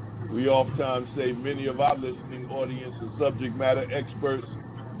 brother. We oftentimes say many of our listening audience are subject matter experts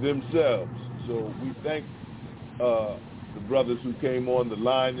themselves. So we thank the brothers who came on the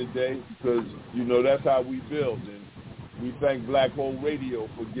line today, because, that's how we build. And we thank Black Hole Radio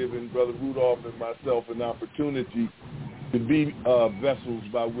for giving Brother Rudolph and myself an opportunity to be vessels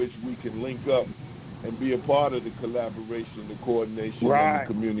by which we can link up and be a part of the collaboration, the coordination, and the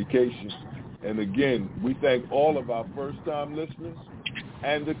communication. And again, we thank all of our first-time listeners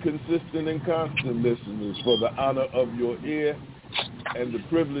and the consistent and constant listeners for the honor of your ear and the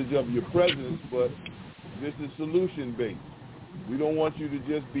privilege of your presence. But this is solution-based. We don't want you to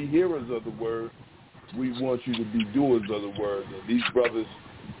just be hearers of the word. We want you to be doers of the word. And these brothers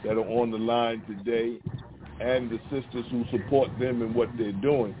that are on the line today and the sisters who support them in what they're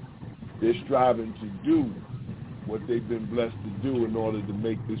doing, they're striving to do what they've been blessed to do in order to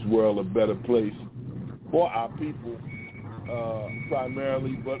make this world a better place for our people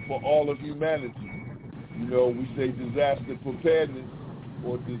primarily, but for all of humanity. You know, we say disaster preparedness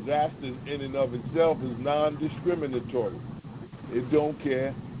or disaster in and of itself is non-discriminatory. It don't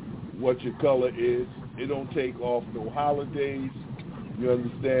care what your color is. It don't take off no holidays. You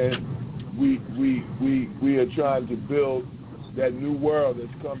understand? We are trying to build that new world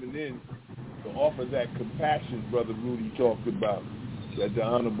that's coming in to offer that compassion Brother Rudy talked about, that the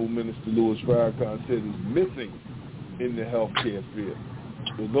Honorable Minister Louis Farrakhan said is missing in the healthcare field.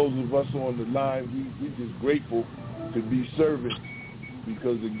 So those of us on the line, we just grateful to be servants,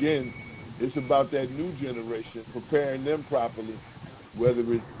 because again, it's about that new generation, preparing them properly, whether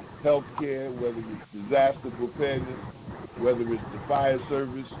it's healthcare, whether it's disaster preparedness, whether it's the fire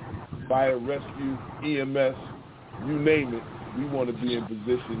service, fire rescue, EMS, you name it. We want to be in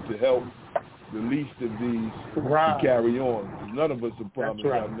position to help the least of these to carry on. None of us are promised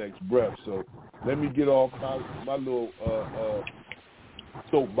our next breath. So let me get off my little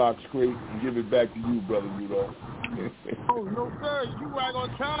soapbox crate and give it back to you, Brother Rudolph. Oh, no, sir. You right on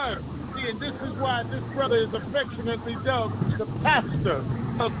time. See, and this is why this brother is affectionately dubbed the pastor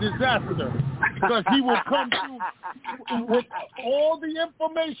of disaster, because he will come through with all the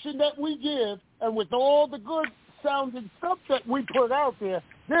information that we give and with all the good sounding stuff that we put out there.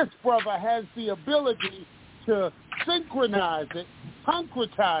 This brother has the ability to synchronize it,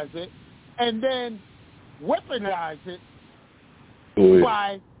 concretize it, and then weaponize it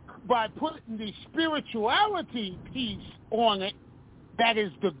by putting the spirituality piece on it. That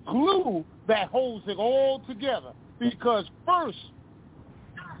is the glue that holds it all together. Because first,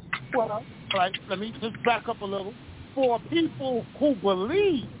 well, right, let me just back up a little. For people who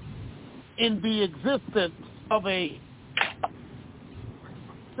believe in the existence of a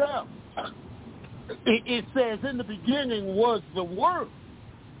self, it says in the beginning was the Word,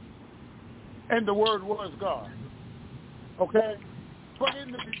 and the Word was God. Okay? But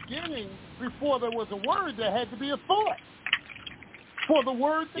in the beginning, before there was a word, there had to be a thought for the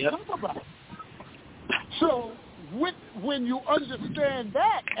word to come about. So when you understand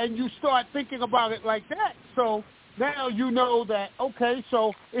that and you start thinking about it like that, so now you know that, okay,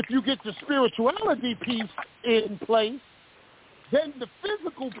 so if you get the spirituality piece in place, then the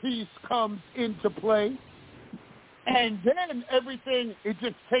physical piece comes into play, and then everything, it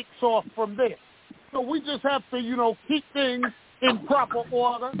just takes off from there. So we just have to, keep things in proper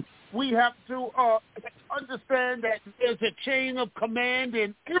order. We have to understand that there's a chain of command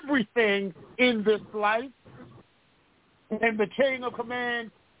in everything in this life. And the chain of command,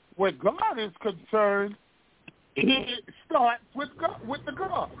 where God is concerned, it starts with the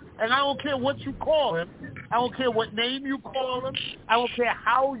God. And I don't care what you call him. I don't care what name you call him. I don't care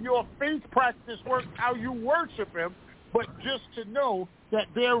how your faith practice works, how you worship him. But just to know that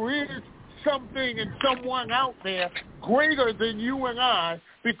there is something and someone out there greater than you and I,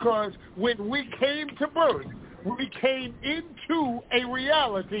 because when we came to birth, we came into a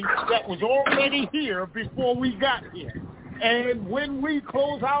reality that was already here before we got here. And when we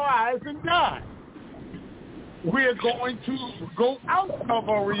close our eyes and die, we're going to go out of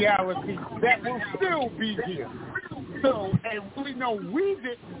a reality that will still be here. So, and we know we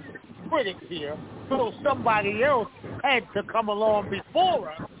didn't put it here, so somebody else had to come along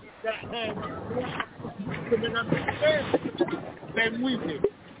before us that had wisdom and understanding than we did.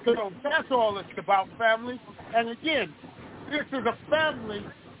 So that's all it's about, family. And again, this is a family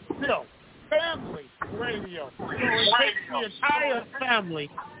radio. So it takes the entire family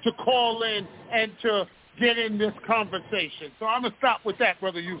to call in and to get in this conversation. So I'm going to stop with that,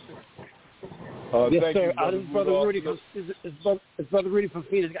 Brother Yusef. Yes, thank sir. You, This is Brother Rudy. It's Brother Rudy from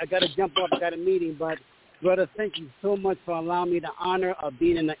Phoenix. I got to jump off. I got a meeting, but brother, thank you so much for allowing me the honor of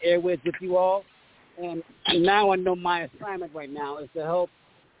being in the airwaves with you all. And now I know my assignment right now is to help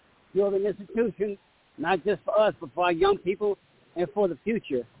build an institution, not just for us, but for our young people and for the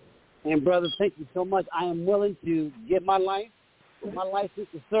future. And brother, thank you so much. I am willing to give my license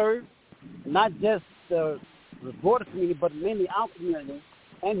to serve, not just the border community, but mainly our community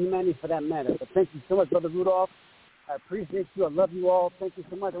and humanity for that matter. But thank you so much, Brother Rudolph. I appreciate you. I love you all. Thank you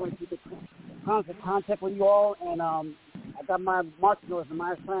so much. I want to keep in constant contact with you all. And I got my marching orders and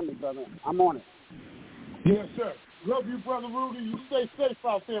my assignment, brother. I'm on it. Yes, sir. Love you, Brother Rudy. You stay safe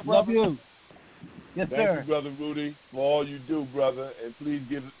out there, brother. Love you. Yes, Thank sir. you, Brother Rudy, for all you do, brother. And please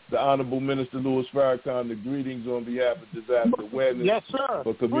give the Honorable Minister Louis Farrakhan the greetings on behalf of disaster awareness yes, sir.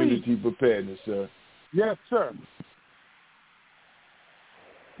 for community preparedness, sir. Yes, sir.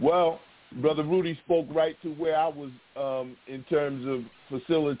 Well, Brother Rudy spoke right to where I was in terms of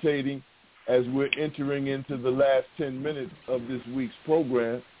facilitating as we're entering into the last 10 minutes of this week's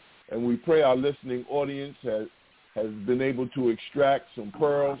program. And we pray our listening audience has has been able to extract some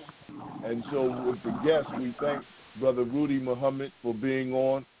pearls. And so with the guests, we thank Brother Rudy Muhammad for being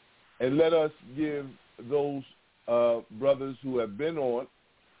on. And let us give those brothers who have been on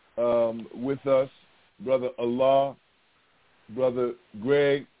with us, Brother Allah, Brother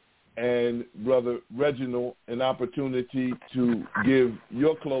Greg, and Brother Reginald, an opportunity to give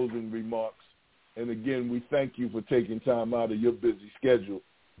your closing remarks. And again, we thank you for taking time out of your busy schedule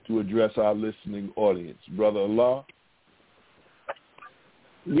to address our listening audience. Brother Allah?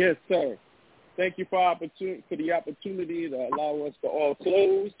 Yes, sir. Thank you for the opportunity to allow us to all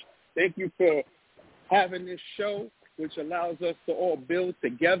close. Thank you for having this show, which allows us to all build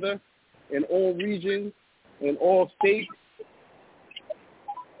together in all regions, in all states,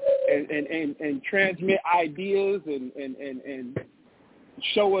 and transmit ideas and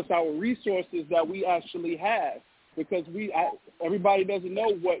show us our resources that we actually have. Because everybody doesn't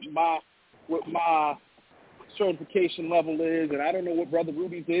know what my certification level is, and I don't know what Brother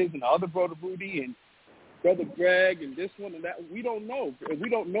Rudy's is, and the other Brother Rudy, and Brother Greg, and this one and that. We don't know. We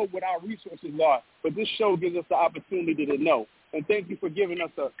don't know what our resources are. But this show gives us the opportunity to know. And thank you for giving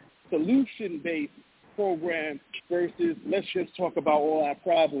us a solution-based program versus let's just talk about all our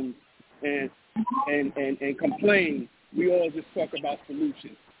problems and complain. We all just talk about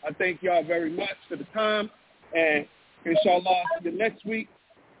solutions. I thank y'all very much for the time, and inshallah, the next week,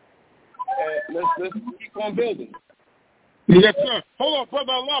 let's keep on building. Yes, sir. Hold on,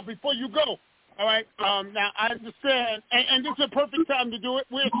 Brother Allah, before you go. All right. Now, I understand, and this is a perfect time to do it.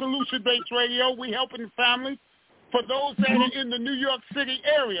 We're solution-based radio. We're helping families. For those that are in the New York City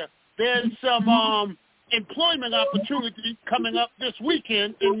area, there's some employment opportunity coming up this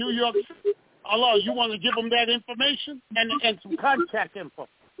weekend in New York City. Allah, you want to give them that information and some contact info?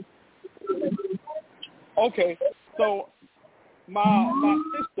 Okay. So my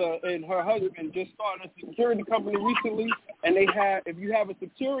sister and her husband just started a security company recently, and if you have a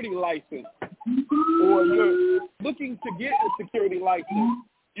security license or you're looking to get a security license,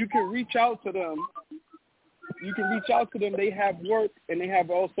 you can reach out to them. They have work, and they have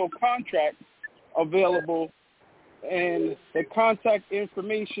also contracts available, and the contact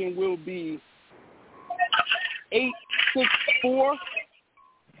information will be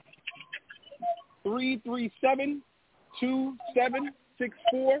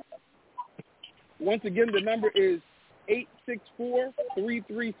 864-337-2764. Once again, the number is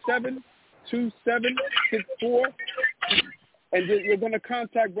 864-337-2764. And you're going to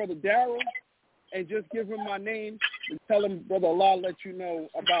contact Brother Darrell and just give him my name and tell him Brother Allah let you know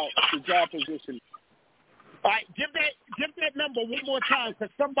about the job position. All right, give that number one more time,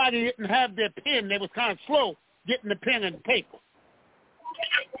 because somebody didn't have their pen. They was kind of slow getting the pen and paper.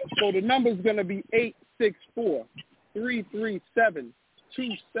 So the number is going to be 864-337-2764.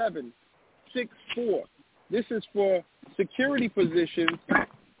 This is for security positions.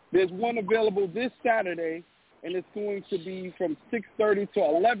 There's one available this Saturday, and it's going to be from 6:30 to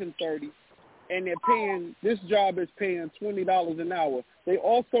 11:30. And this job is paying $20 an hour. They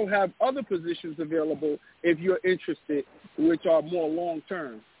also have other positions available if you're interested, which are more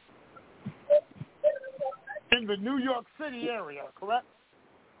long-term. In the New York City area, correct?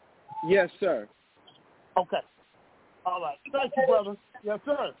 Yes, sir. Okay. All right. Thank you, brother. Yes,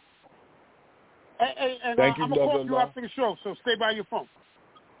 sir. And Thank you, I'm going to call you Allah. after the show, so stay by your phone.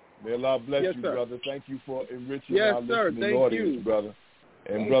 May Allah bless Yes, you, sir. brother. Thank you for enriching Yes, our sir. listening Thank audience, you. brother.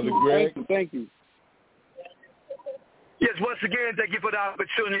 And Thank Brother you. Greg? Thank you. Yes, once again, thank you for the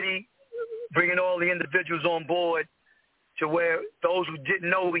opportunity, bringing all the individuals on board to where those who didn't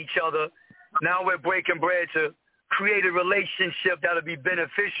know each other, now we're breaking bread to create a relationship that will be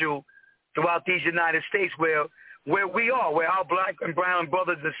beneficial throughout these United States where we are, where our black and brown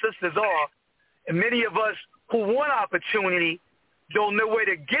brothers and sisters are. And many of us who want opportunity don't know where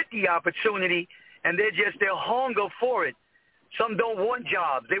to get the opportunity, and their hunger for it. Some don't want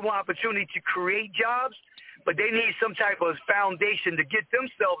jobs. They want opportunity to create jobs, but they need some type of foundation to get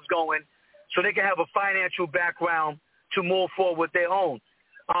themselves going so they can have a financial background to move forward with their own.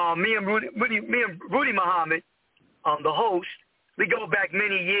 Me and Rudy Muhammad, the host, we go back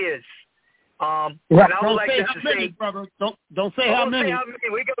many years. And I would like to say, brother. Don't say how many.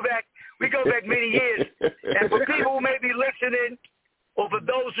 We go back many years. And for people who may be listening, or for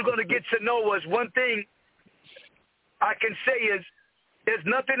those who are going to get to know us, one thing I can say is there's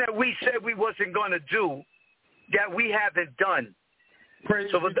nothing that we said we wasn't going to do that we haven't done.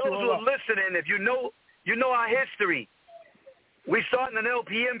 So for those who are listening, if you know our history, we started an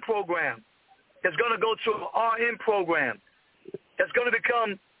LPN program that's going to go to an RN program that's going to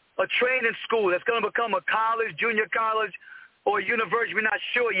become a training school that's going to become a college, junior college, or a university. We're not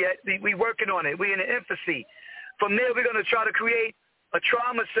sure yet. We're working on it. We're in the infancy. From there, we're going to try to create a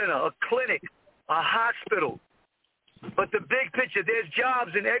trauma center, a clinic, a hospital. But the big picture, there's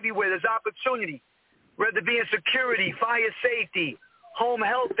jobs in everywhere. There's opportunity, whether it be in security, fire safety, home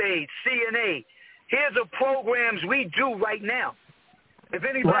health aid, CNA. Here's the programs we do right now. If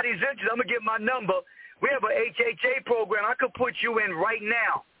anybody's interested, I'm going to give my number. We have a HHA program I could put you in right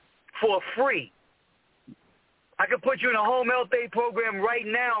now for free. I could put you in a home health aid program right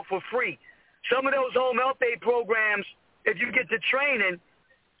now for free. Some of those home health aid programs, if you get the training,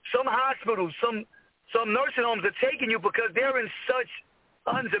 some hospitals, some nursing homes are taking you because they're in such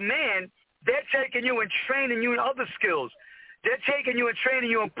on-demand. They're taking you and training you in other skills. They're taking you and training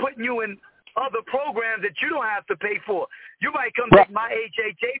you and putting you in other programs that you don't have to pay for. You might come take my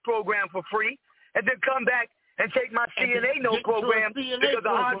HHA program for free and then come back and take my CNA note program because the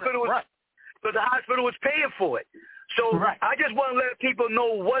hospital was paying for it. So I just want to let people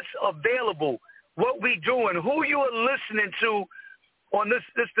know what's available, what we doing, who you are listening to on this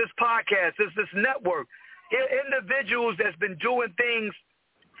podcast, this network. Individuals that's been doing things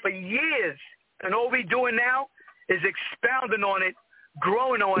for years, and all we doing now is expounding on it,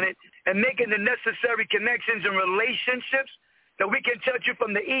 growing on it, and making the necessary connections and relationships that we can touch you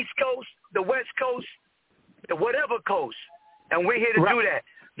from the East Coast, the West Coast, the whatever coast. And we're here to do that.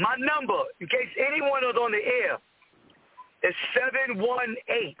 My number, in case anyone is on the air, is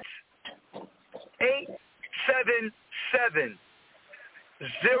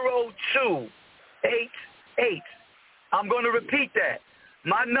 718-877-0288. I'm going to repeat that.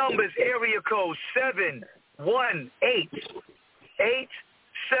 My number is area code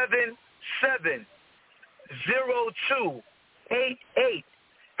 718-877-0288.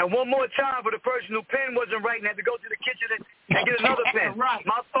 And one more time for the person whose pen wasn't right and had to go to the kitchen and get another pen.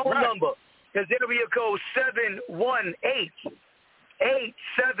 My phone number is area code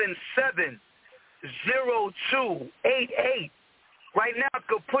 718-877-0288. Right now, I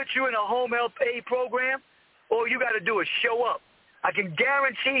could put you in a home health aid program. All you got to do is show up. I can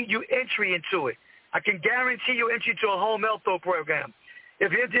guarantee you entry into it. I can guarantee you entry to a home health program.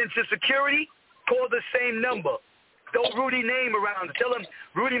 If you're into security, call the same number. Don't Rudy name around. Tell him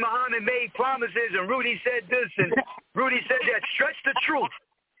Rudy Muhammad made promises and Rudy said this and Rudy said that. Stretch the truth.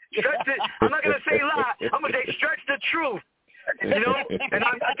 I'm not going to say lie. I'm going to say stretch the truth. You know? And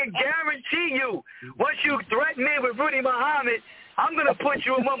I can guarantee you, once you threaten me with Rudy Muhammad, I'm going to put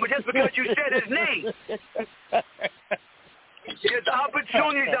you in one just because you said his name. There's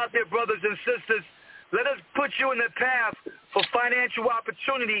opportunities out there, brothers and sisters. Let us put you in the path for financial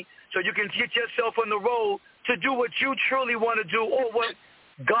opportunity so you can get yourself on the road to do what you truly want to do or what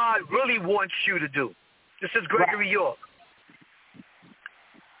God really wants you to do. This is Gregory York.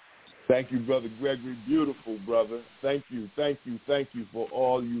 Thank you, Brother Gregory. Beautiful, brother. Thank you for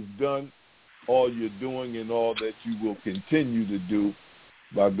all you've done, all you're doing, and all that you will continue to do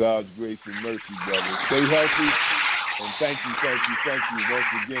by God's grace and mercy, brother. Stay healthy, and thank you once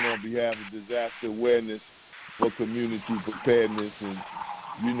again on behalf of Disaster Awareness for Community Preparedness. And,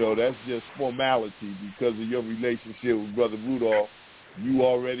 you know, that's just formality because of your relationship with Brother Rudolph. You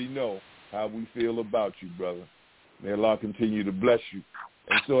already know how we feel about you, brother. May Allah continue to bless you.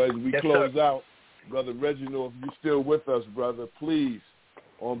 And so as we close out, Brother Reginald, if you're still with us, brother, please,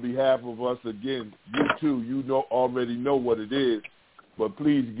 on behalf of us, again, you too, already know what it is, but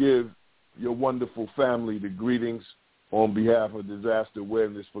please give your wonderful family the greetings on behalf of Disaster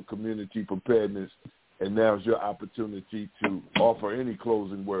Awareness for Community Preparedness. And now's your opportunity to offer any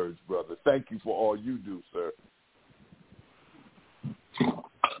closing words, brother. Thank you for all you do, sir.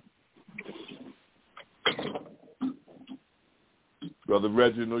 Brother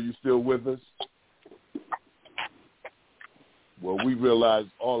Reginald, you still with us? Well, we realize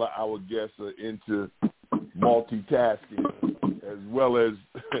all of our guests are into multitasking as well as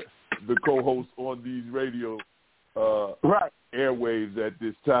the co-hosts on these radio airwaves at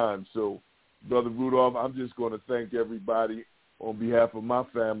this time. So, Brother Rudolph, I'm just going to thank everybody on behalf of my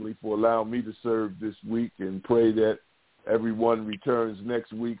family for allowing me to serve this week and pray that everyone returns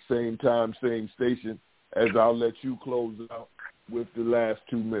next week, same time, same station, as I'll let you close out with the last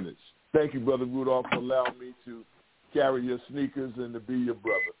 2 minutes. Thank you, Brother Rudolph, for allowing me to carry your sneakers and to be your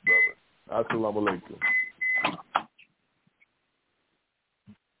brother. Assalamu alaikum.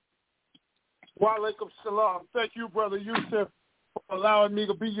 Wa alaikum salam. Thank you, Brother Yusef, for allowing me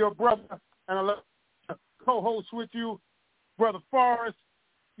to be your brother and allow to co-host with you. Brother Forrest,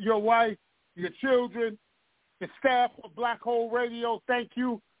 your wife, your children, the staff of Black Hole Radio, thank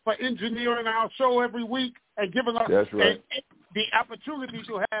you for engineering our show every week and giving us the opportunity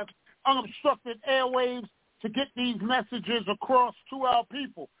to have unobstructed airwaves to get these messages across to our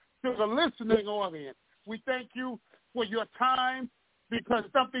people, to the listening audience. We thank you for your time, because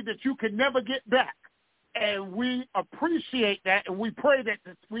something that you can never get back. And we appreciate that, and we pray that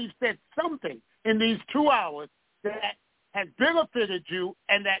we've said something in these 2 hours that has benefited you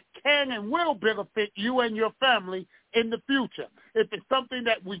and that can and will benefit you and your family in the future. If it's something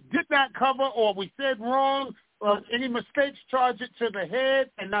that we did not cover or we said wrong or any mistakes, charge it to the head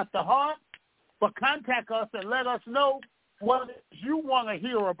and not the heart. But contact us and let us know what you want to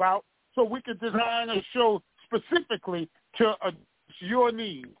hear about so we can design a show specifically to your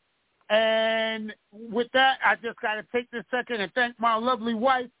needs. And with that, I just got to take this second and thank my lovely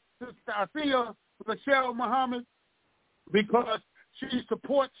wife, Sister Afia Michelle Muhammad, because she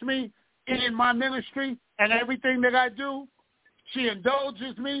supports me in my ministry and everything that I do. She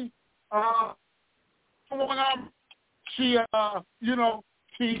indulges me. She's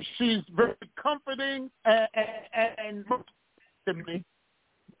very comforting and to me,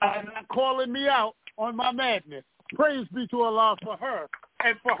 and not calling me out on my madness. Praise be to Allah for her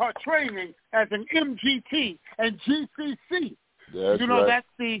and for her training as an MGT and GCC.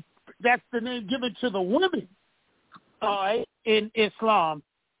 That's the name given to the women in Islam,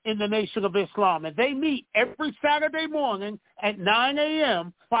 in the Nation of Islam. And they meet every Saturday morning at 9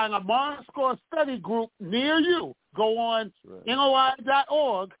 a.m. Find a mosque or study group near you. Go on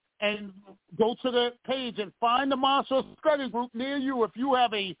NOI.org and go to the page and find the mosque or study group near you. If you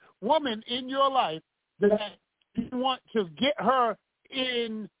have a woman in your life that you want to get her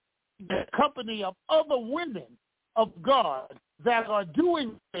in the company of other women of God that are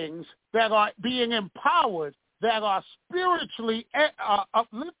doing things, that are being empowered, that are spiritually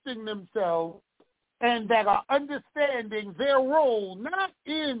uplifting themselves, and that are understanding their role, not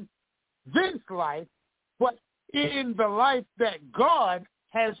in this life, but in the life that God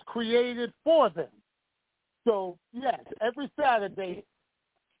has created for them. So, yes, every Saturday,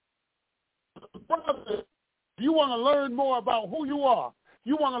 brothers, if you want to learn more about who you are,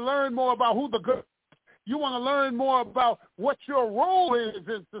 you want to learn more about who the good, you want to learn more about what your role is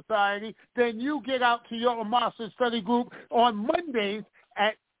in society, then you get out to your Master Study Group on Mondays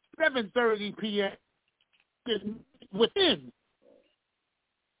at 7:30 p.m. within.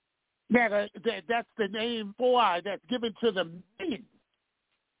 That's the name that's given to the men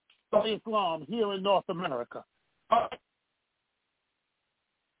of Islam here in North America.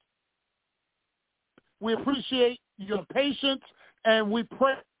 We appreciate your patience, and we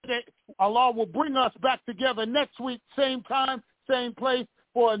pray that Allah will bring us back together next week, same time, same place,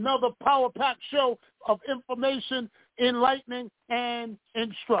 for another power-packed show of information, enlightening, and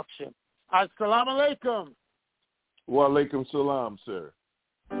instruction. Assalamu alaikum. Wa alaikum salam, sir.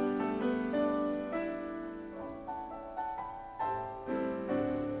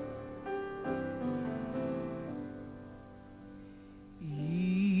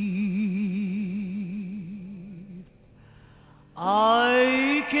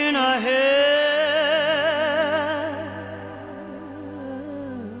 I can have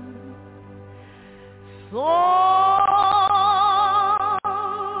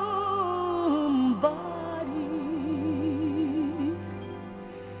somebody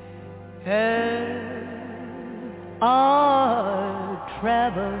as I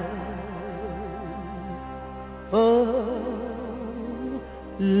travel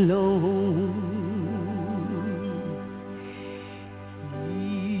alone.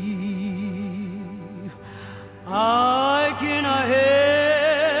 I can have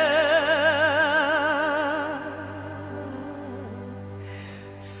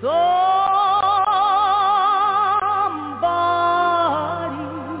somebody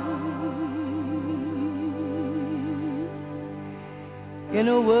in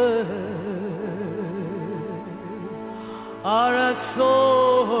a word or a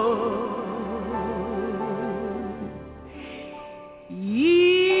soul.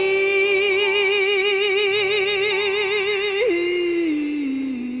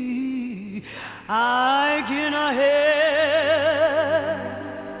 I can have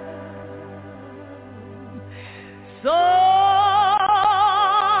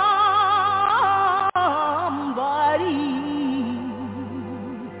somebody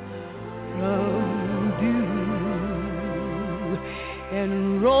from dew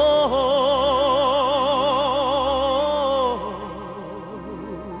and rose.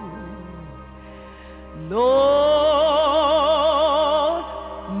 Lord,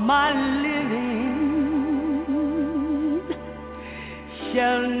 my living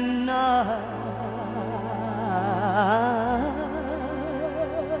shall not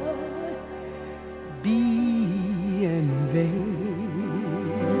be in vain.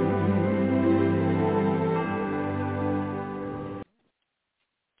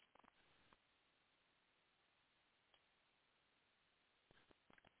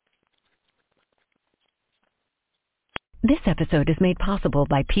 This episode is made possible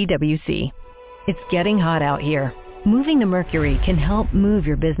by PwC. It's getting hot out here. Moving the mercury can help move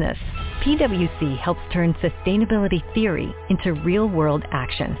your business. PwC helps turn sustainability theory into real-world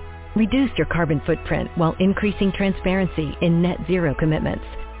action. Reduce your carbon footprint while increasing transparency in net zero commitments.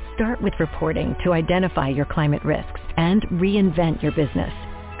 Start with reporting to identify your climate risks and reinvent your business.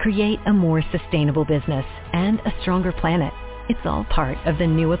 Create a more sustainable business and a stronger planet. It's all part of The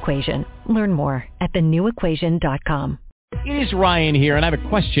New Equation. Learn more at thenewequation.com. It is Ryan here, and I have a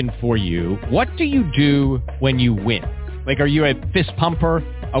question for you. What do you do when you win? Like, are you a fist pumper,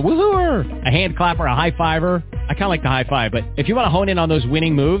 a woohooer, a hand clapper, a high fiver? I kind of like the high five, but if you want to hone in on those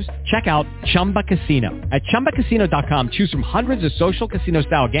winning moves, check out Chumba Casino. At ChumbaCasino.com, choose from hundreds of social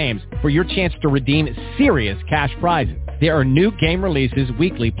casino-style games for your chance to redeem serious cash prizes. There are new game releases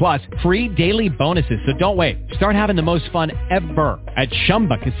weekly, plus free daily bonuses, so don't wait. Start having the most fun ever at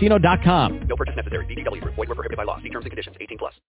ChumbaCasino.com. No purchase necessary. VGW. Void where prohibited by law. See terms and conditions. 18+.